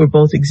Jesus were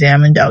both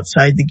examined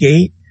outside the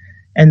gate,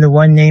 and the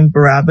one named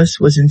Barabbas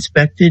was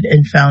inspected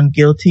and found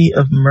guilty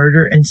of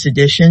murder and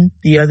sedition.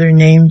 The other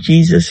named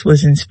Jesus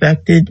was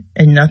inspected,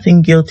 and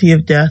nothing guilty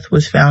of death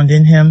was found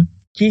in him.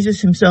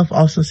 Jesus himself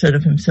also said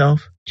of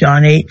himself,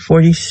 John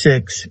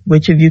 8:46,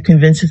 which of you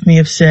convinceth me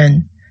of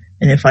sin?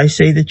 And if I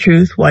say the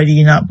truth, why do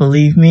you not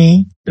believe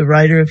me? The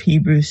writer of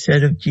Hebrews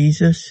said of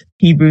Jesus,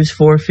 Hebrews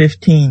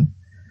 4:15,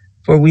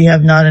 for we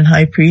have not an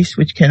high priest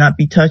which cannot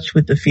be touched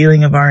with the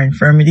feeling of our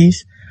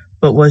infirmities,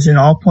 but was in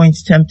all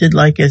points tempted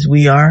like as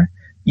we are,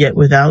 yet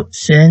without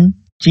sin.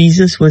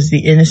 Jesus was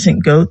the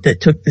innocent goat that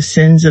took the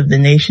sins of the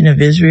nation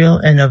of Israel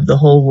and of the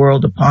whole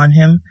world upon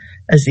him,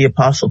 as the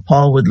Apostle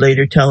Paul would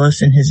later tell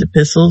us in his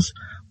epistles,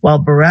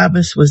 while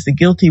Barabbas was the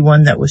guilty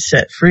one that was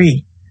set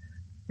free.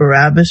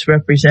 Barabbas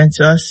represents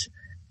us.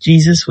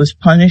 Jesus was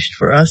punished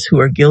for us who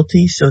are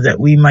guilty so that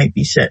we might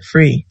be set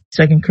free.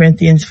 2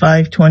 Corinthians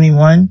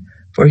 5:21,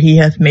 for he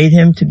hath made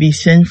him to be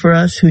sin for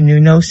us who knew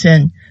no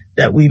sin,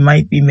 that we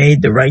might be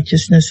made the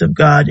righteousness of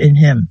God in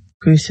him.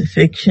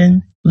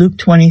 Crucifixion, Luke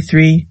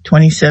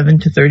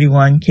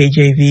 23:27-31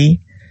 KJV,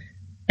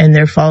 and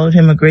there followed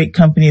him a great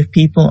company of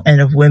people and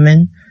of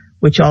women,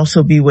 which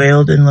also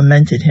bewailed and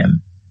lamented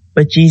him.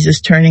 But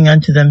Jesus turning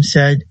unto them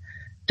said,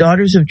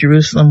 Daughters of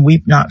Jerusalem,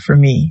 weep not for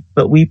me,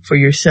 but weep for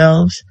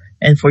yourselves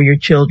and for your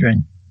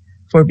children.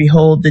 For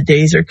behold, the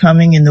days are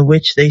coming in the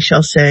which they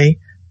shall say,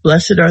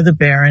 Blessed are the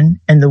barren,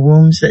 and the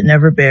wombs that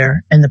never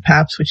bare, and the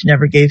paps which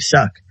never gave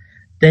suck.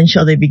 Then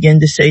shall they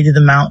begin to say to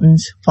the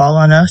mountains, Fall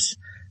on us,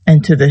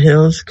 and to the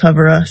hills,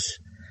 cover us.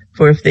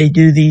 For if they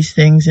do these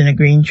things in a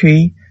green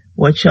tree,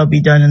 what shall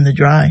be done in the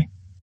dry?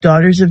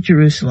 Daughters of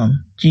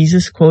Jerusalem,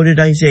 Jesus quoted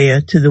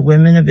Isaiah to the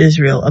women of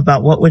Israel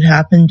about what would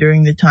happen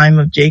during the time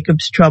of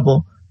Jacob's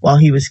trouble while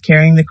he was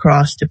carrying the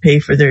cross to pay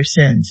for their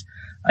sins.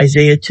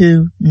 Isaiah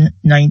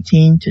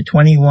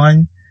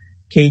 2:19-21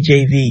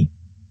 KJV.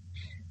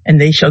 And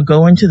they shall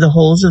go into the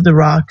holes of the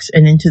rocks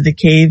and into the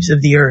caves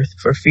of the earth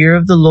for fear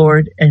of the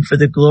Lord and for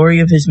the glory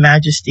of his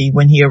majesty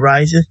when he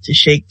ariseth to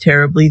shake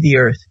terribly the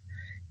earth.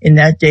 In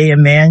that day a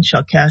man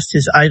shall cast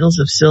his idols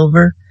of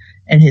silver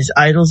and his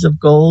idols of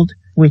gold,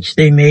 which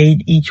they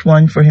made each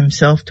one for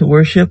himself to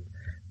worship,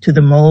 to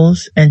the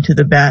moles and to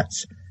the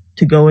bats,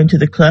 to go into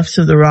the clefts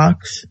of the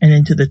rocks and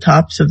into the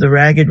tops of the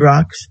ragged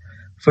rocks,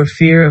 for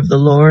fear of the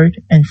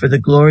Lord and for the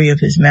glory of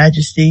his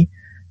majesty,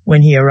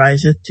 when he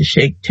ariseth to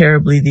shake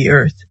terribly the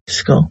earth.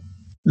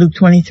 Luke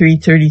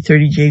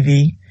 23:30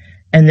 JV.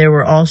 And there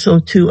were also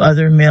two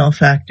other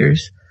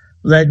malefactors,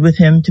 led with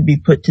him to be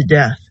put to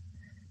death.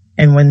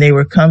 And when they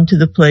were come to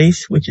the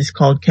place which is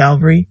called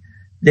Calvary,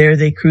 there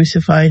they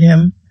crucified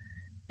him,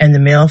 and the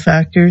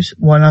malefactors,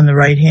 one on the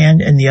right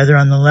hand and the other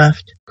on the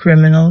left,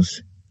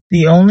 criminals.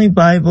 The only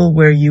Bible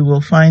where you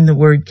will find the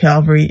word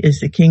Calvary is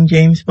the King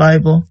James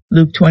Bible,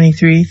 Luke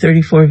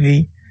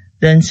 23:34v.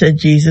 Then said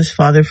Jesus,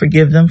 Father,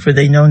 forgive them, for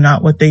they know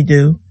not what they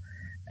do.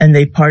 And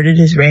they parted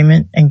his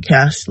raiment and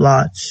cast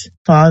lots.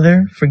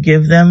 Father,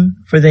 forgive them,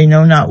 for they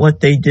know not what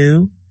they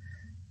do.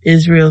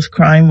 Israel's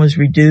crime was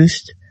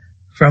reduced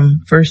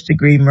from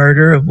first-degree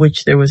murder, of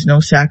which there was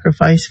no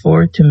sacrifice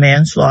for, to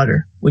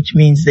manslaughter, which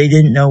means they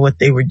didn't know what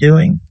they were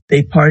doing.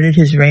 They parted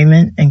his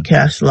raiment and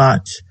cast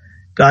lots.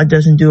 God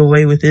doesn't do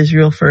away with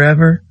Israel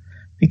forever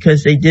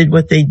because they did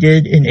what they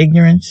did in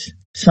ignorance.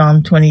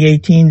 Psalm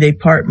 20:18, they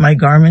part my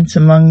garments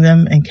among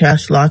them and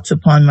cast lots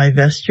upon my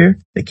vesture.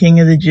 The King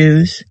of the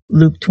Jews,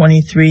 Luke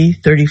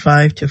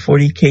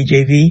 23:35-40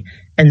 KJV,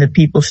 and the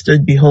people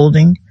stood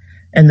beholding,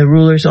 and the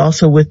rulers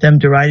also with them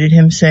derided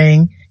him,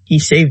 saying, He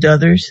saved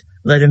others,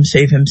 let him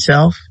save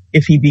himself,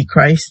 if he be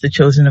Christ, the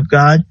chosen of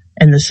God.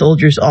 And the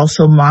soldiers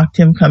also mocked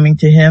him, coming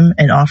to him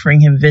and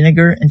offering him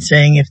vinegar, and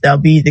saying, If thou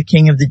be the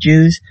King of the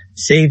Jews,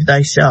 save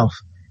thyself.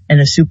 And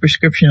a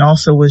superscription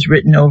also was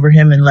written over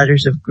him in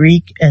letters of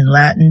Greek and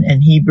Latin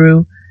and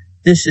Hebrew,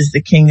 This is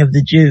the King of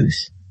the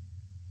Jews.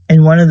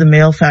 And one of the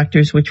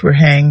malefactors which were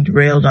hanged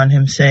railed on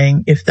him,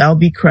 saying, If thou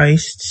be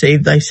Christ,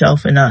 save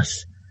thyself and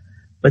us.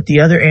 But the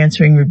other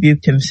answering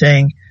rebuked him,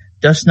 saying,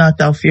 Dost not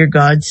thou fear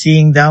God,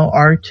 seeing thou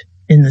art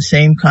in the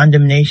same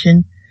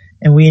condemnation?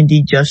 And we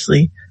indeed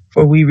justly,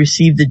 for we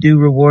receive the due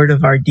reward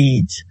of our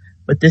deeds.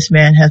 But this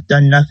man hath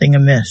done nothing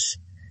amiss.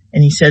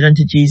 And he said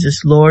unto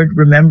Jesus, Lord,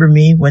 remember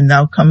me when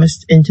thou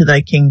comest into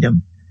thy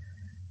kingdom.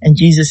 And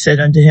Jesus said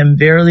unto him,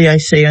 Verily I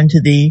say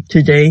unto thee,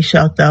 today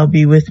shalt thou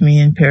be with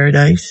me in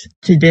paradise.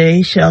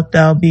 Today shalt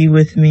thou be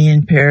with me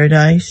in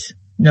paradise.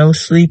 No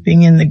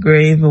sleeping in the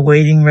grave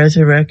awaiting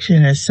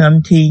resurrection as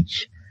some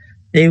teach.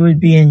 They would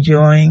be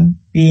enjoying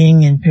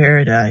being in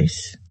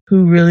paradise.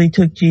 Who really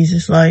took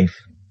Jesus' life?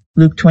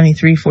 Luke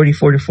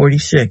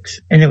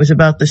 23:44-46. And it was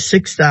about the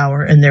 6th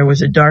hour, and there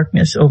was a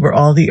darkness over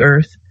all the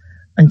earth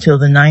until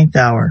the 9th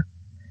hour.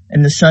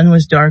 And the sun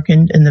was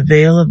darkened, and the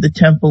veil of the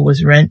temple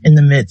was rent in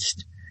the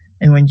midst.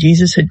 And when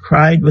Jesus had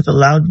cried with a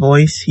loud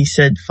voice, he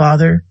said,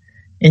 Father,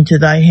 into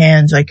thy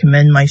hands I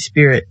commend my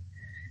spirit.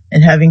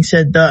 And having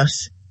said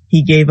thus,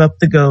 he gave up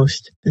the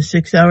ghost. The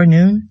 6th hour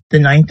noon, the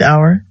 9th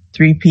hour,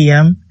 3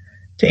 p.m.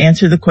 To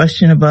answer the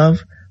question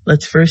above,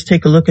 let's first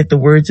take a look at the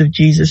words of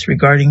Jesus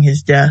regarding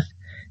his death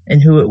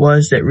and who it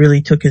was that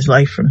really took his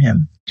life from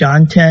him.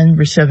 John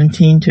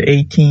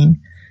 10:17-18.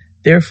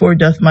 Therefore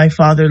doth my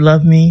Father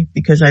love me,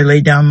 because I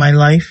lay down my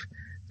life,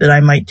 that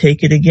I might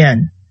take it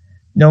again.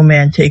 No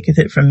man taketh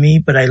it from me,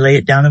 but I lay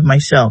it down of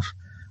myself.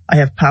 I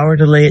have power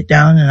to lay it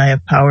down, and I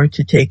have power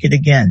to take it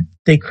again.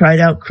 They cried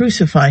out,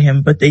 Crucify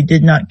him, but they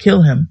did not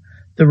kill him.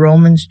 The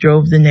Romans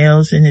drove the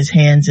nails in his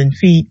hands and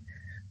feet,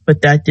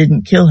 but that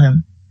didn't kill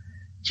him.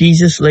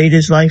 Jesus laid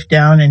his life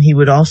down, and he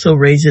would also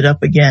raise it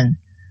up again.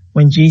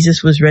 When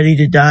Jesus was ready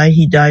to die,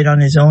 he died on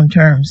his own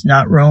terms,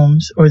 not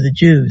Rome's or the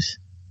Jews'.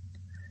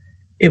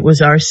 It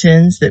was our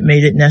sins that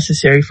made it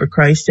necessary for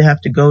Christ to have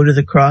to go to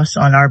the cross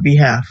on our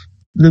behalf.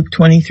 Luke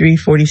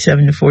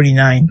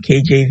 23:47-49,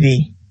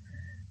 KJV.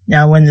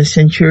 Now when the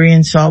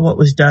centurion saw what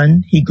was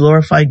done, he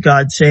glorified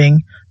God,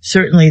 saying,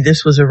 Certainly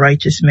this was a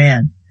righteous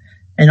man.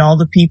 And all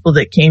the people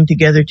that came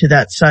together to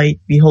that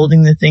sight,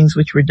 beholding the things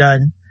which were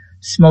done,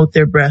 smote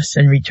their breasts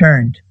and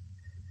returned.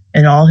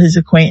 And all his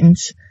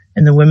acquaintance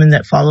and the women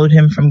that followed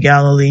him from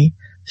Galilee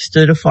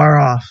stood afar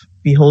off,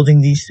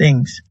 beholding these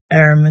things.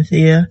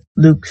 Arimathea,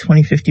 Luke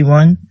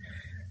 20:51.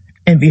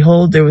 And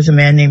behold, there was a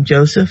man named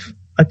Joseph,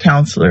 a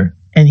counselor,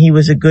 and he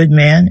was a good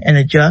man and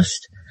a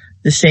just.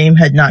 The same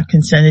had not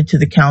consented to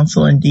the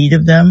counsel and deed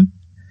of them.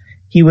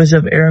 He was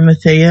of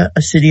Arimathea,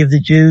 a city of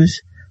the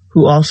Jews,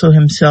 who also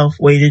himself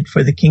waited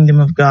for the kingdom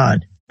of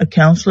God. A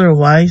counselor, a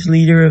wise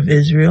leader of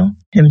Israel,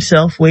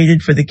 himself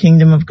waited for the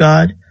kingdom of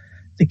God.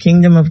 The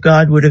kingdom of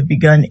God would have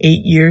begun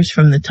 8 years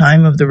from the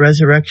time of the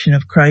resurrection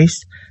of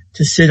Christ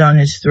to sit on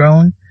his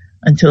throne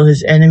until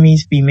his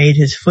enemies be made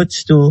his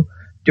footstool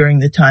during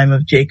the time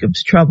of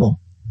Jacob's trouble.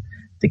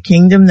 The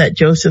kingdom that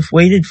Joseph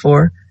waited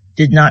for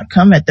did not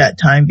come at that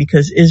time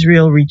because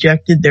Israel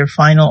rejected their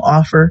final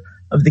offer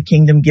of the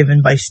kingdom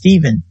given by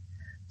Stephen.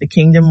 The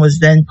kingdom was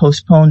then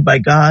postponed by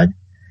God,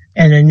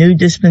 and a new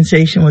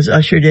dispensation was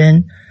ushered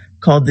in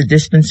called the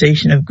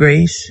dispensation of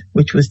grace,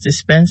 which was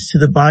dispensed to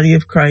the body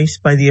of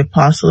Christ by the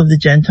apostle of the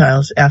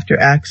Gentiles after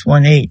Acts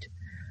 1:8,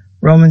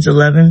 Romans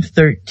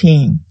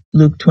 11:13,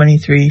 Luke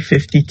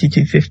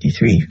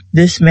 23:50-53.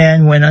 This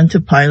man went unto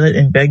Pilate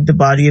and begged the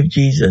body of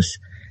Jesus,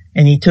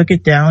 and he took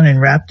it down and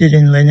wrapped it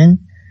in linen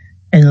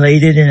and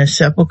laid it in a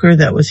sepulchre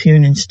that was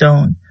hewn in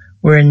stone,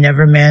 wherein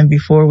never man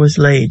before was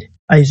laid.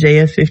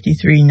 Isaiah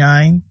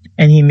 53:9,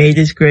 and he made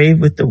his grave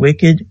with the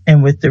wicked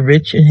and with the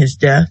rich in his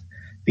death,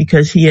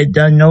 because he had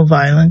done no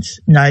violence,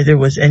 neither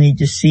was any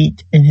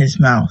deceit in his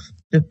mouth.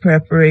 The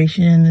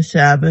preparation in the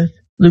Sabbath,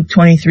 Luke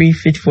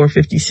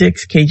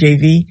 23:54-56,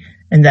 KJV,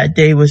 and that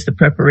day was the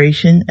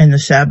preparation, and the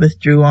Sabbath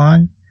drew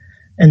on.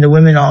 And the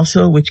women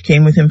also, which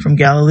came with him from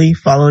Galilee,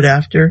 followed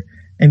after,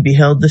 and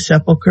beheld the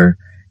sepulchre,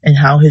 and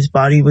how his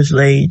body was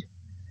laid.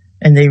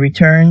 And they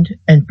returned,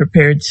 and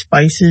prepared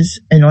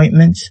spices and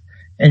ointments,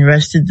 and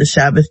rested the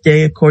Sabbath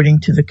day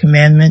according to the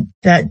commandment.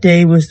 That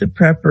day was the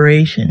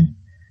preparation.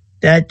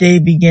 That day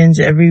begins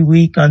every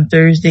week on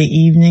Thursday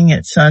evening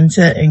at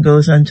sunset and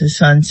goes unto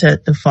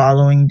sunset the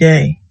following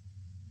day.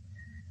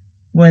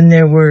 When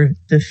there were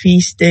the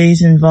feast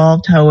days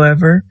involved,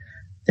 however,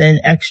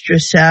 then extra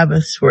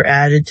Sabbaths were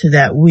added to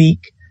that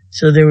week,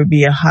 so there would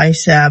be a high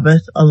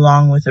Sabbath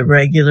along with a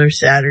regular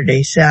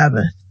Saturday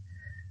Sabbath.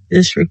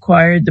 This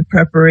required the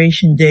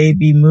preparation day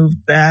be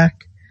moved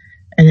back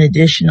an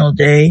additional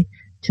day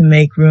to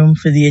make room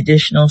for the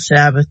additional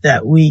Sabbath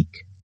that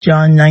week.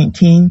 John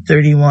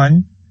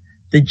 19:31.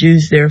 The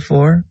Jews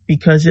therefore,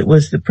 because it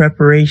was the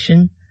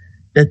preparation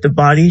that the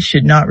bodies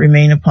should not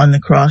remain upon the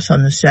cross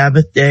on the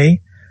Sabbath day,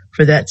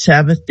 for that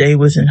Sabbath day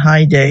was an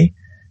high day,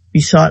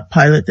 besought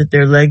Pilate that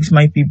their legs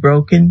might be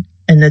broken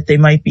and that they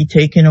might be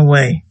taken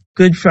away.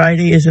 Good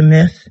Friday is a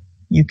myth.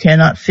 You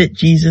cannot fit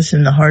Jesus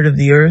in the heart of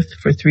the earth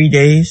for 3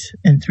 days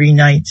and 3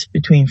 nights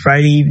between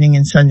Friday evening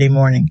and Sunday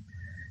morning.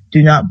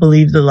 Do not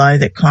believe the lie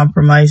that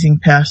compromising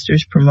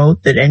pastors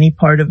promote that any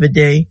part of a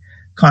day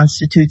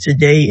constitutes a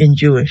day in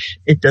Jewish.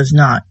 It does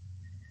not.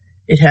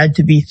 It had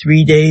to be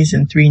 3 days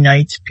and 3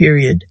 nights,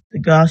 period.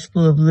 The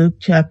Gospel of Luke,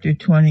 chapter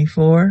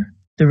 24,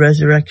 the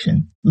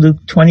resurrection.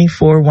 Luke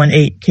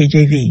 24:18,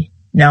 KJV.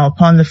 Now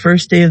upon the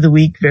first day of the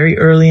week, very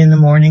early in the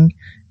morning,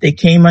 they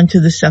came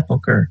unto the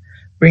sepulchre,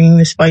 bringing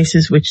the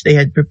spices which they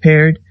had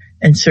prepared,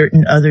 and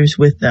certain others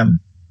with them.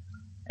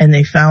 And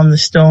they found the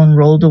stone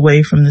rolled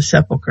away from the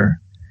sepulchre.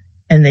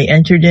 And they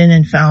entered in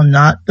and found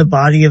not the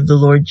body of the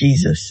Lord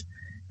Jesus.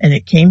 And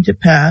it came to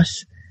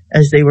pass,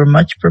 as they were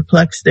much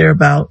perplexed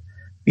thereabout,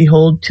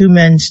 Behold, 2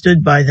 men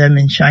stood by them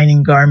in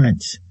shining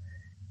garments.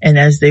 And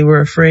as they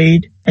were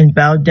afraid, and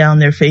bowed down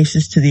their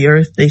faces to the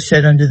earth, they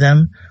said unto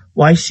them,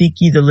 Why seek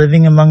ye the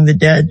living among the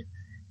dead?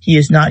 He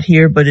is not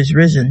here, but is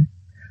risen.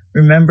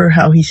 Remember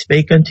how he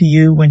spake unto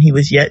you when he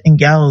was yet in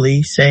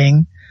Galilee,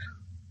 saying,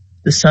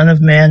 The Son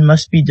of Man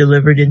must be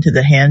delivered into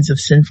the hands of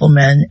sinful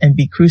men, and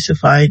be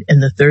crucified,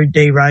 and the 3rd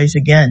day rise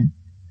again.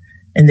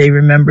 And they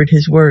remembered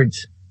his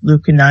words.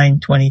 Luke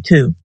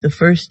 9:22. The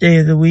first day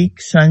of the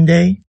week,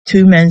 Sunday,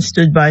 2 men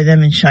stood by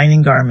them in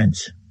shining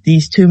garments.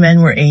 These 2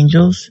 men were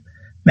angels.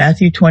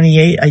 Matthew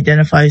 28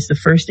 identifies the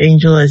first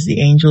angel as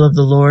the angel of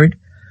the Lord,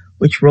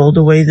 which rolled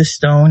away the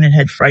stone and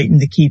had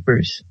frightened the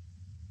keepers.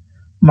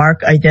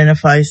 Mark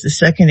identifies the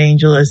second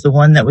angel as the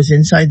one that was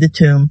inside the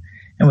tomb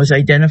and was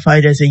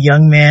identified as a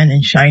young man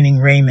in shining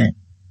raiment.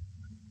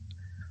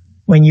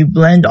 When you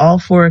blend all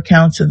 4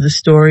 accounts of the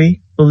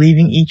story,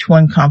 believing each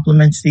one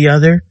complements the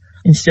other,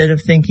 instead of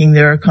thinking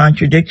there are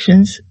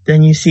contradictions,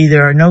 then you see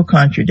there are no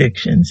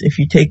contradictions if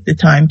you take the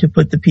time to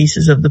put the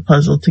pieces of the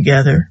puzzle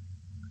together.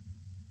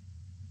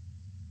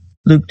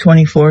 Luke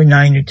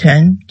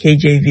 24:9-10,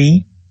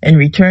 KJV, and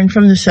returned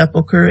from the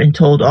sepulchre and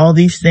told all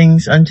these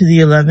things unto the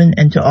 11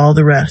 and to all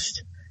the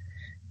rest.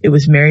 It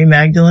was Mary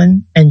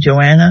Magdalene and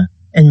Joanna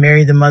and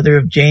Mary the mother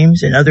of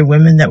James and other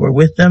women that were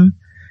with them,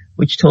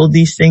 which told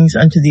these things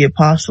unto the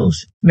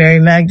apostles. Mary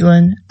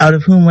Magdalene, out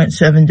of whom went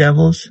 7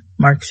 devils,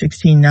 Mark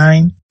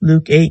 16:9,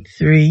 Luke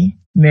 8:3,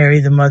 Mary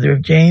the mother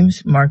of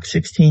James, Mark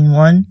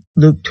 16:1,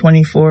 Luke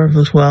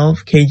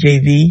 24:12,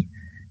 KJV,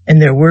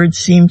 and their words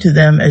seemed to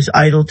them as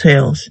idle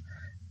tales,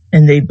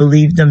 and they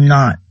believed them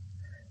not.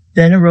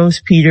 Then arose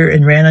Peter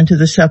and ran unto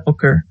the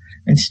sepulchre,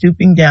 and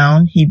stooping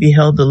down, he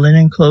beheld the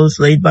linen clothes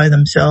laid by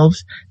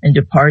themselves, and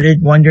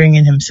departed, wondering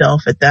in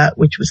himself at that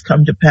which was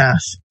come to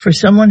pass. For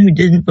someone who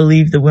didn't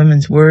believe the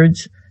women's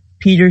words,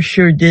 Peter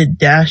sure did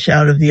dash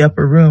out of the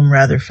upper room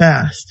rather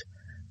fast.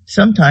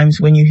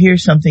 Sometimes when you hear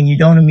something, you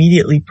don't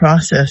immediately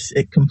process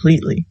it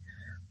completely.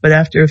 But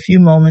after a few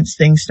moments,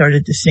 things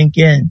started to sink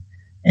in,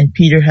 and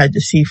Peter had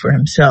to see for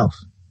himself.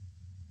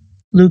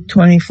 Luke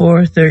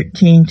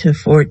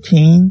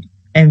 24:13-14,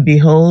 and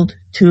behold,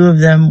 2 of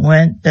them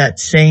went that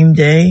same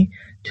day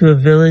to a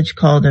village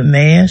called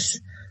Emmaus,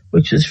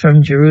 which was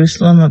from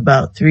Jerusalem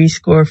about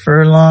 80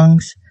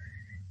 furlongs.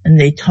 And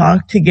they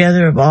talked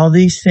together of all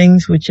these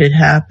things which had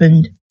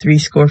happened.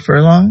 80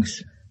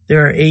 furlongs?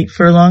 There are 8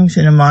 furlongs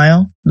in a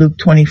mile. Luke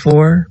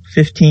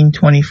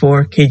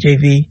 24:15-24,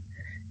 KJV.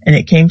 And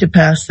it came to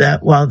pass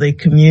that while they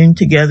communed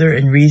together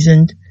and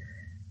reasoned,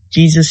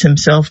 Jesus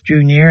himself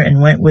drew near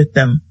and went with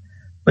them.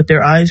 But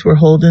their eyes were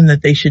holden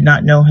that they should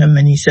not know him.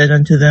 And he said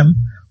unto them,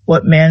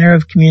 What manner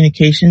of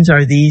communications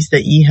are these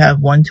that ye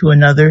have one to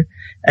another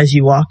as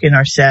ye walk and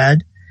are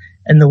sad?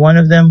 And the one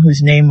of them,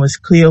 whose name was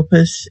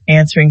Cleopas,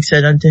 answering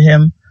said unto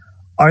him,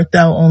 Art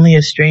thou only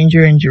a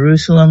stranger in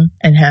Jerusalem,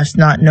 and hast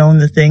not known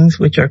the things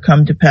which are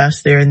come to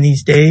pass there in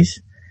these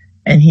days?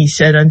 And he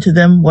said unto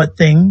them, What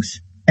things?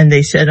 And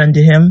they said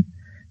unto him,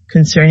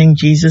 Concerning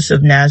Jesus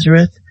of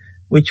Nazareth,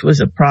 which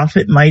was a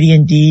prophet, mighty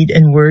in deed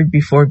and word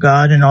before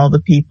God and all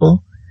the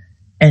people,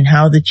 and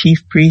how the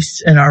chief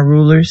priests and our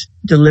rulers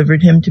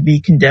delivered him to be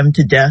condemned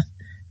to death,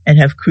 and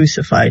have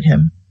crucified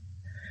him.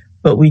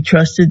 But we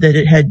trusted that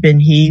it had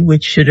been he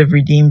which should have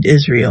redeemed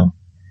Israel.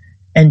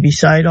 And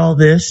beside all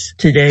this,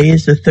 today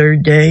is the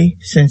 3rd day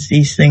since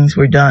these things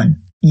were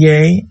done.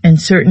 Yea, and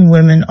certain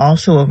women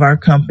also of our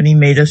company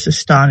made us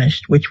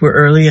astonished, which were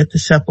early at the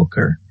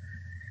sepulchre.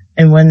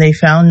 And when they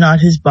found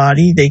not his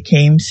body, they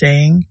came,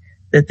 saying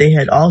that they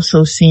had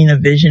also seen a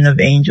vision of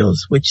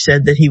angels, which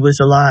said that he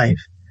was alive.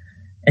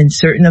 And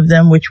certain of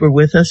them which were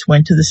with us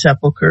went to the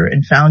sepulchre,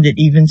 and found it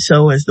even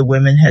so as the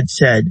women had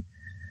said.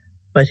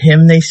 But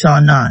him they saw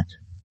not.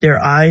 Their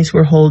eyes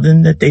were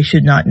holden that they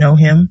should not know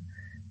him.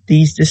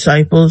 These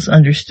disciples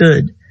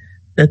understood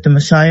that the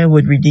Messiah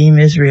would redeem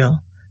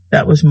Israel.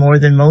 That was more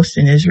than most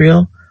in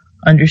Israel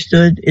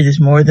understood. It is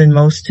more than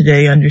most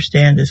today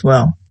understand as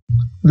well.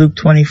 Luke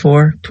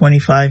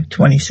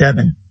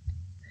 24:25-27.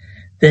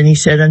 Then he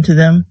said unto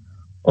them,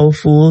 O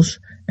fools,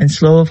 and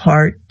slow of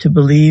heart to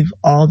believe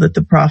all that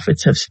the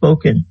prophets have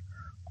spoken.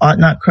 Ought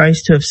not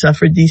Christ to have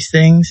suffered these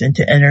things, and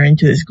to enter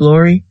into his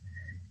glory?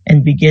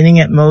 And beginning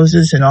at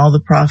Moses and all the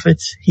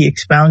prophets, he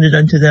expounded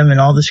unto them in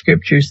all the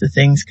scriptures the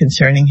things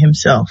concerning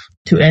himself.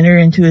 To enter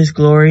into his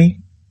glory,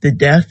 the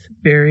death,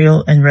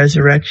 burial, and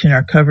resurrection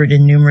are covered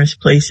in numerous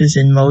places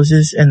in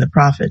Moses and the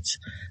prophets.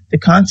 The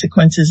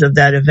consequences of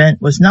that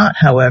event was not,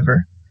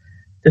 however,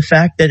 the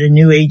fact that a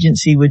new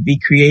agency would be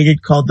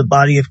created called the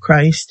body of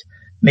Christ,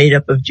 made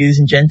up of Jews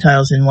and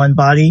Gentiles in one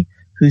body,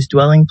 whose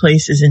dwelling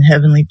place is in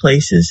heavenly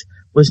places,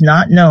 was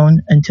not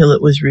known until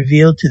it was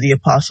revealed to the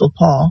Apostle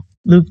Paul.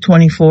 Luke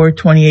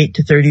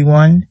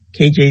 24:28-31,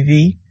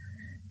 KJV.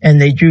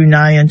 And they drew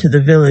nigh unto the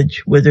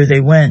village whither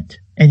they went,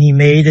 and he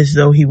made as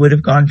though he would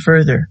have gone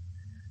further.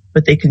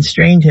 But they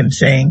constrained him,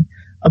 saying,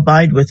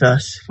 Abide with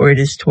us, for it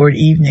is toward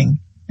evening,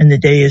 and the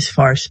day is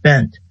far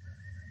spent.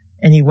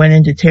 And he went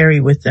in to tarry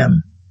with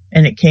them.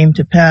 And it came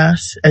to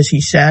pass, as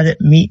he sat at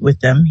meat with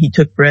them, he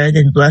took bread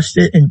and blessed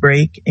it and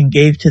brake and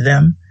gave to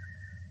them.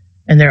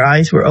 And their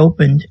eyes were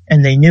opened,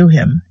 and they knew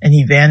him, and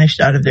he vanished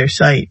out of their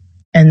sight.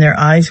 And their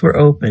eyes were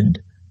opened.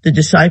 The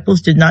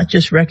disciples did not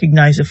just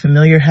recognize a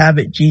familiar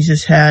habit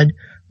Jesus had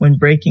when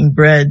breaking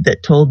bread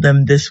that told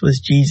them this was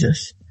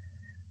Jesus.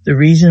 The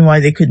reason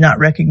why they could not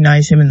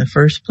recognize him in the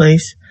first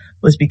place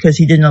was because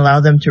he didn't allow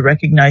them to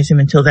recognize him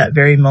until that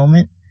very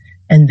moment,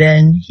 and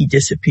then he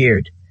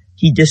disappeared.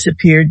 He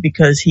disappeared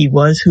because he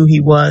was who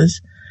he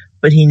was,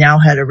 but he now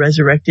had a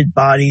resurrected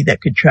body that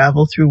could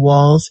travel through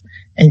walls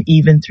and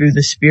even through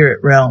the spirit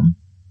realm.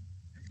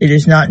 It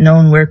is not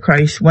known where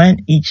Christ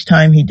went each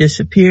time he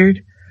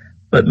disappeared,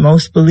 but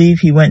most believe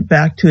he went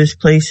back to his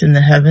place in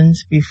the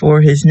heavens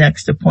before his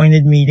next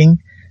appointed meeting,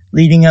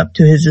 leading up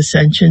to his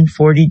ascension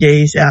 40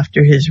 days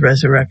after his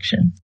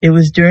resurrection. It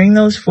was during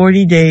those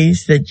 40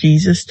 days that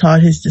Jesus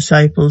taught his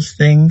disciples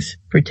things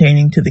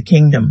pertaining to the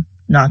kingdom,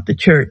 not the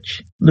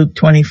church. Luke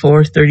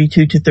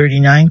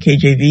 24:32-39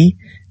 KJV,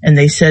 and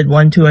they said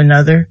one to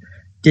another,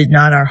 "Did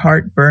not our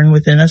heart burn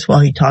within us while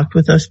he talked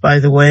with us by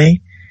the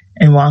way,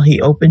 and while he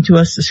opened to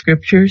us the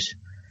scriptures?"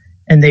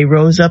 And they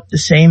rose up the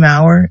same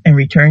hour and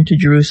returned to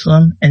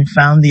Jerusalem and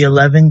found the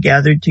 11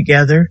 gathered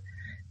together,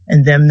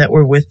 and them that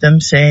were with them,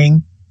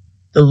 saying,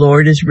 "The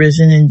Lord is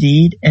risen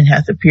indeed, and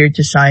hath appeared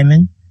to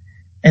Simon."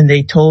 And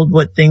they told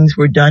what things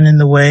were done in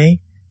the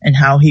way, and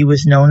how he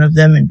was known of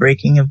them in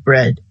breaking of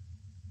bread.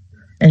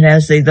 And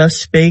as they thus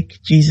spake,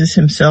 Jesus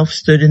himself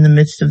stood in the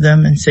midst of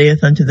them, and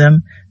saith unto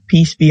them,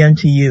 "Peace be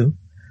unto you."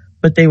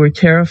 But they were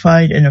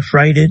terrified and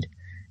affrighted,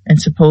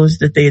 and supposed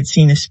that they had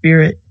seen a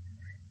spirit.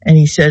 And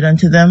he said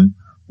unto them,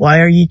 "Why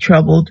are ye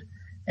troubled,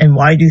 and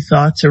why do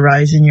thoughts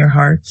arise in your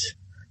hearts?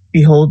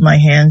 Behold my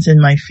hands and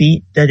my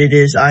feet, that it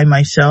is I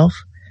myself.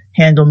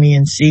 Handle me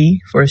and see,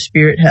 for a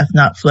spirit hath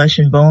not flesh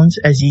and bones,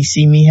 as ye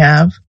see me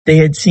have." They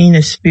had seen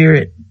a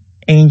spirit,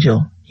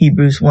 angel,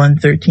 Hebrews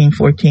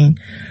 1:13-14.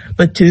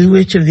 But to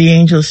which of the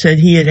angels said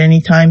he at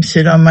any time,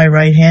 "Sit on my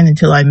right hand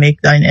until I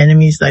make thine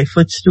enemies thy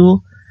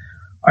footstool"?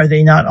 Are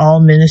they not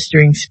all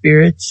ministering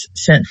spirits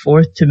sent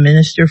forth to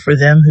minister for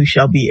them who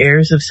shall be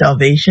heirs of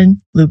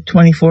salvation? Luke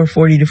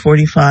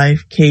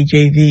 24:40-45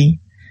 KJV.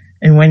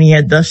 And when he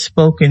had thus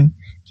spoken,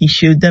 he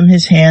shewed them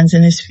his hands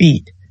and his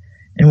feet.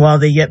 And while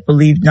they yet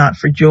believed not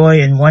for joy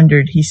and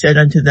wondered, he said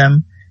unto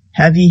them,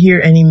 "Have ye here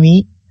any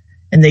meat?"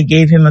 And they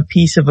gave him a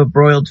piece of a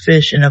broiled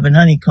fish and of an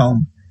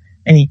honeycomb.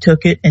 And he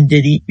took it and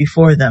did eat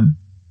before them.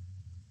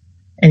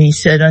 And he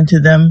said unto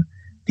them,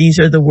 "These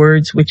are the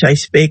words which I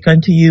spake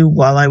unto you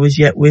while I was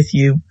yet with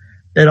you,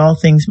 that all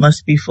things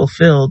must be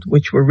fulfilled,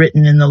 which were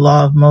written in the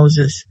law of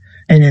Moses,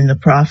 and in the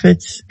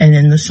prophets, and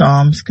in the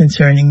Psalms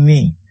concerning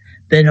me."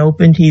 Then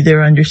opened he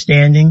their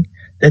understanding,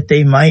 that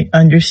they might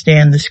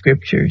understand the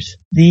scriptures.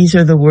 These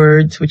are the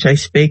words which I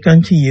spake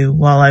unto you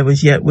while I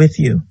was yet with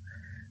you.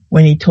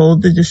 When he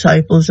told the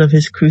disciples of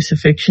his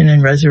crucifixion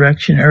and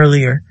resurrection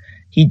earlier,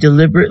 he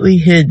deliberately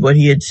hid what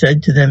he had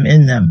said to them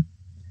in them.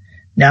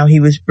 Now he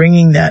was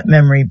bringing that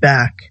memory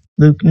back.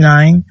 Luke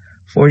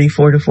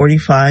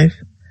 9:44-45.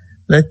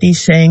 Let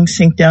these sayings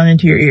sink down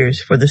into your ears,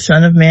 for the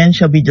Son of Man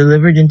shall be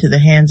delivered into the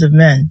hands of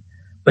men.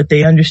 But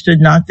they understood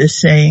not this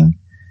saying,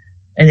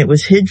 and it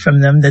was hid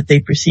from them that they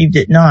perceived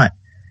it not.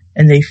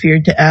 And they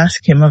feared to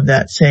ask him of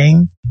that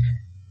saying,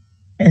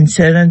 and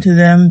said unto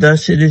them,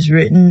 Thus it is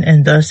written,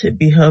 and thus it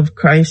behoved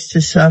Christ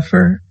to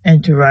suffer,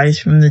 and to rise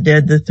from the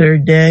dead the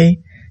third day.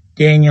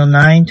 Daniel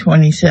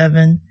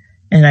 9:27,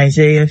 and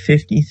Isaiah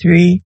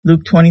 53,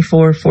 Luke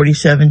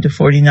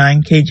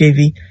 24:47-49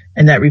 KJV,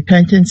 and that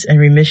repentance and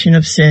remission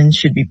of sins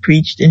should be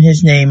preached in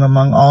his name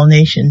among all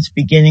nations,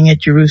 beginning at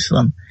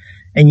Jerusalem.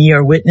 And ye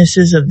are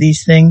witnesses of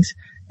these things,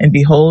 and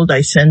behold,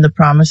 I send the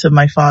promise of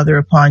my Father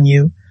upon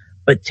you,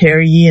 but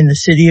tarry ye in the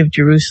city of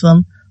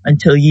Jerusalem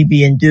until ye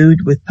be endued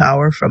with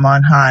power from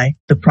on high,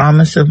 the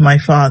promise of my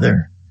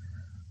Father.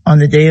 On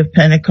the day of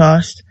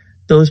Pentecost,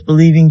 those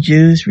believing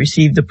Jews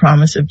received the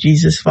promise of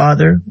Jesus'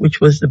 Father, which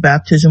was the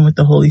baptism with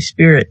the Holy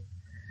Spirit.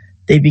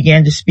 They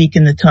began to speak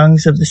in the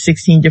tongues of the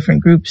 16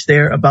 different groups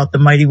there about the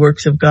mighty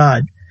works of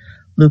God.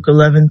 Luke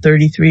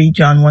 11:33,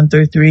 John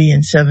 1:33,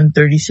 and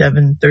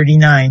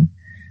 7:37-39.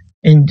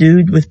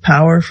 Endued with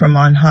power from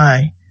on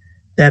high.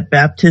 That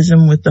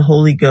baptism with the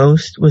Holy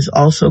Ghost was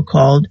also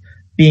called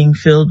being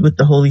filled with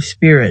the Holy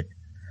Spirit.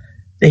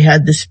 They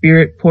had the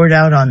Spirit poured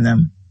out on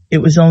them.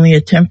 It was only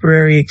a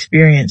temporary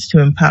experience to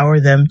empower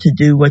them to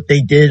do what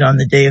they did on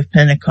the day of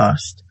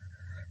Pentecost.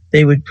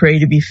 They would pray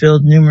to be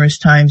filled numerous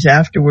times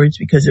afterwards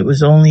because it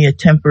was only a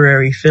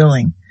temporary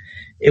filling.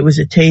 It was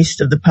a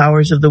taste of the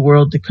powers of the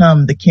world to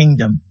come, the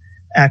kingdom.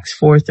 Acts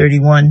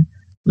 4:31,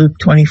 Luke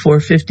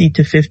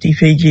 24:50-50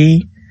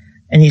 FG.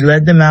 And he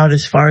led them out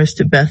as far as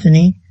to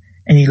Bethany,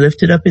 and he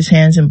lifted up his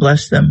hands and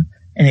blessed them.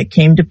 And it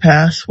came to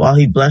pass, while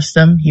he blessed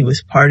them, he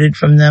was parted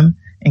from them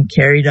and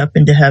carried up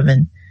into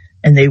heaven.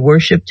 And they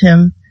worshipped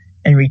him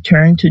and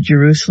returned to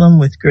Jerusalem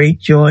with great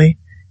joy,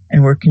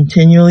 and were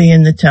continually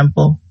in the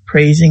temple,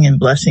 praising and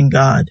blessing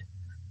God.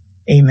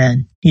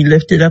 Amen. He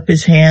lifted up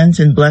his hands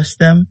and blessed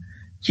them.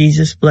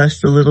 Jesus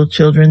blessed the little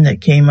children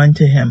that came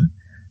unto him.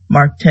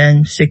 Mark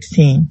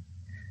 10:16.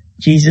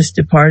 Jesus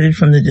departed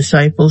from the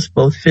disciples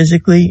both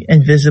physically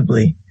and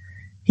visibly.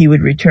 He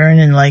would return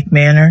in like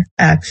manner.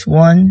 Acts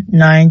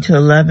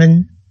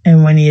 1:9-11.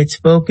 And when he had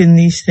spoken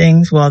these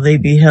things while they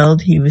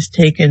beheld, he was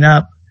taken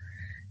up,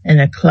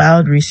 and a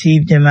cloud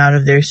received him out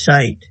of their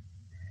sight.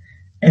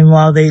 And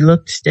while they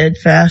looked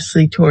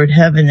steadfastly toward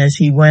heaven as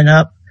he went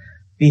up,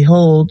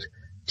 behold,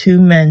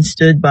 2 men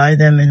stood by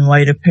them in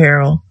white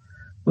apparel,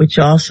 which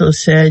also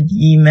said,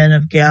 Ye men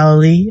of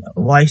Galilee,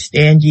 why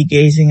stand ye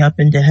gazing up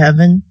into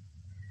heaven?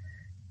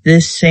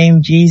 This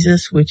same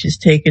Jesus, which is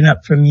taken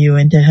up from you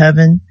into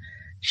heaven,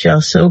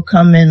 shall so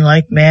come in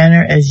like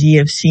manner as ye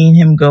have seen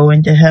him go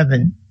into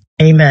heaven.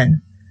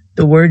 Amen.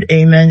 The word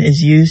amen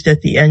is used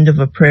at the end of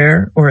a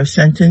prayer or a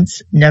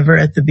sentence, never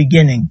at the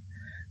beginning.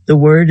 The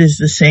word is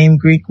the same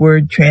Greek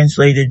word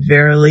translated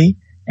verily,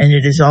 and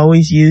it is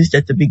always used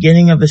at the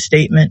beginning of a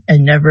statement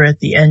and never at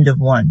the end of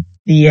one.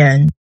 The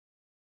end.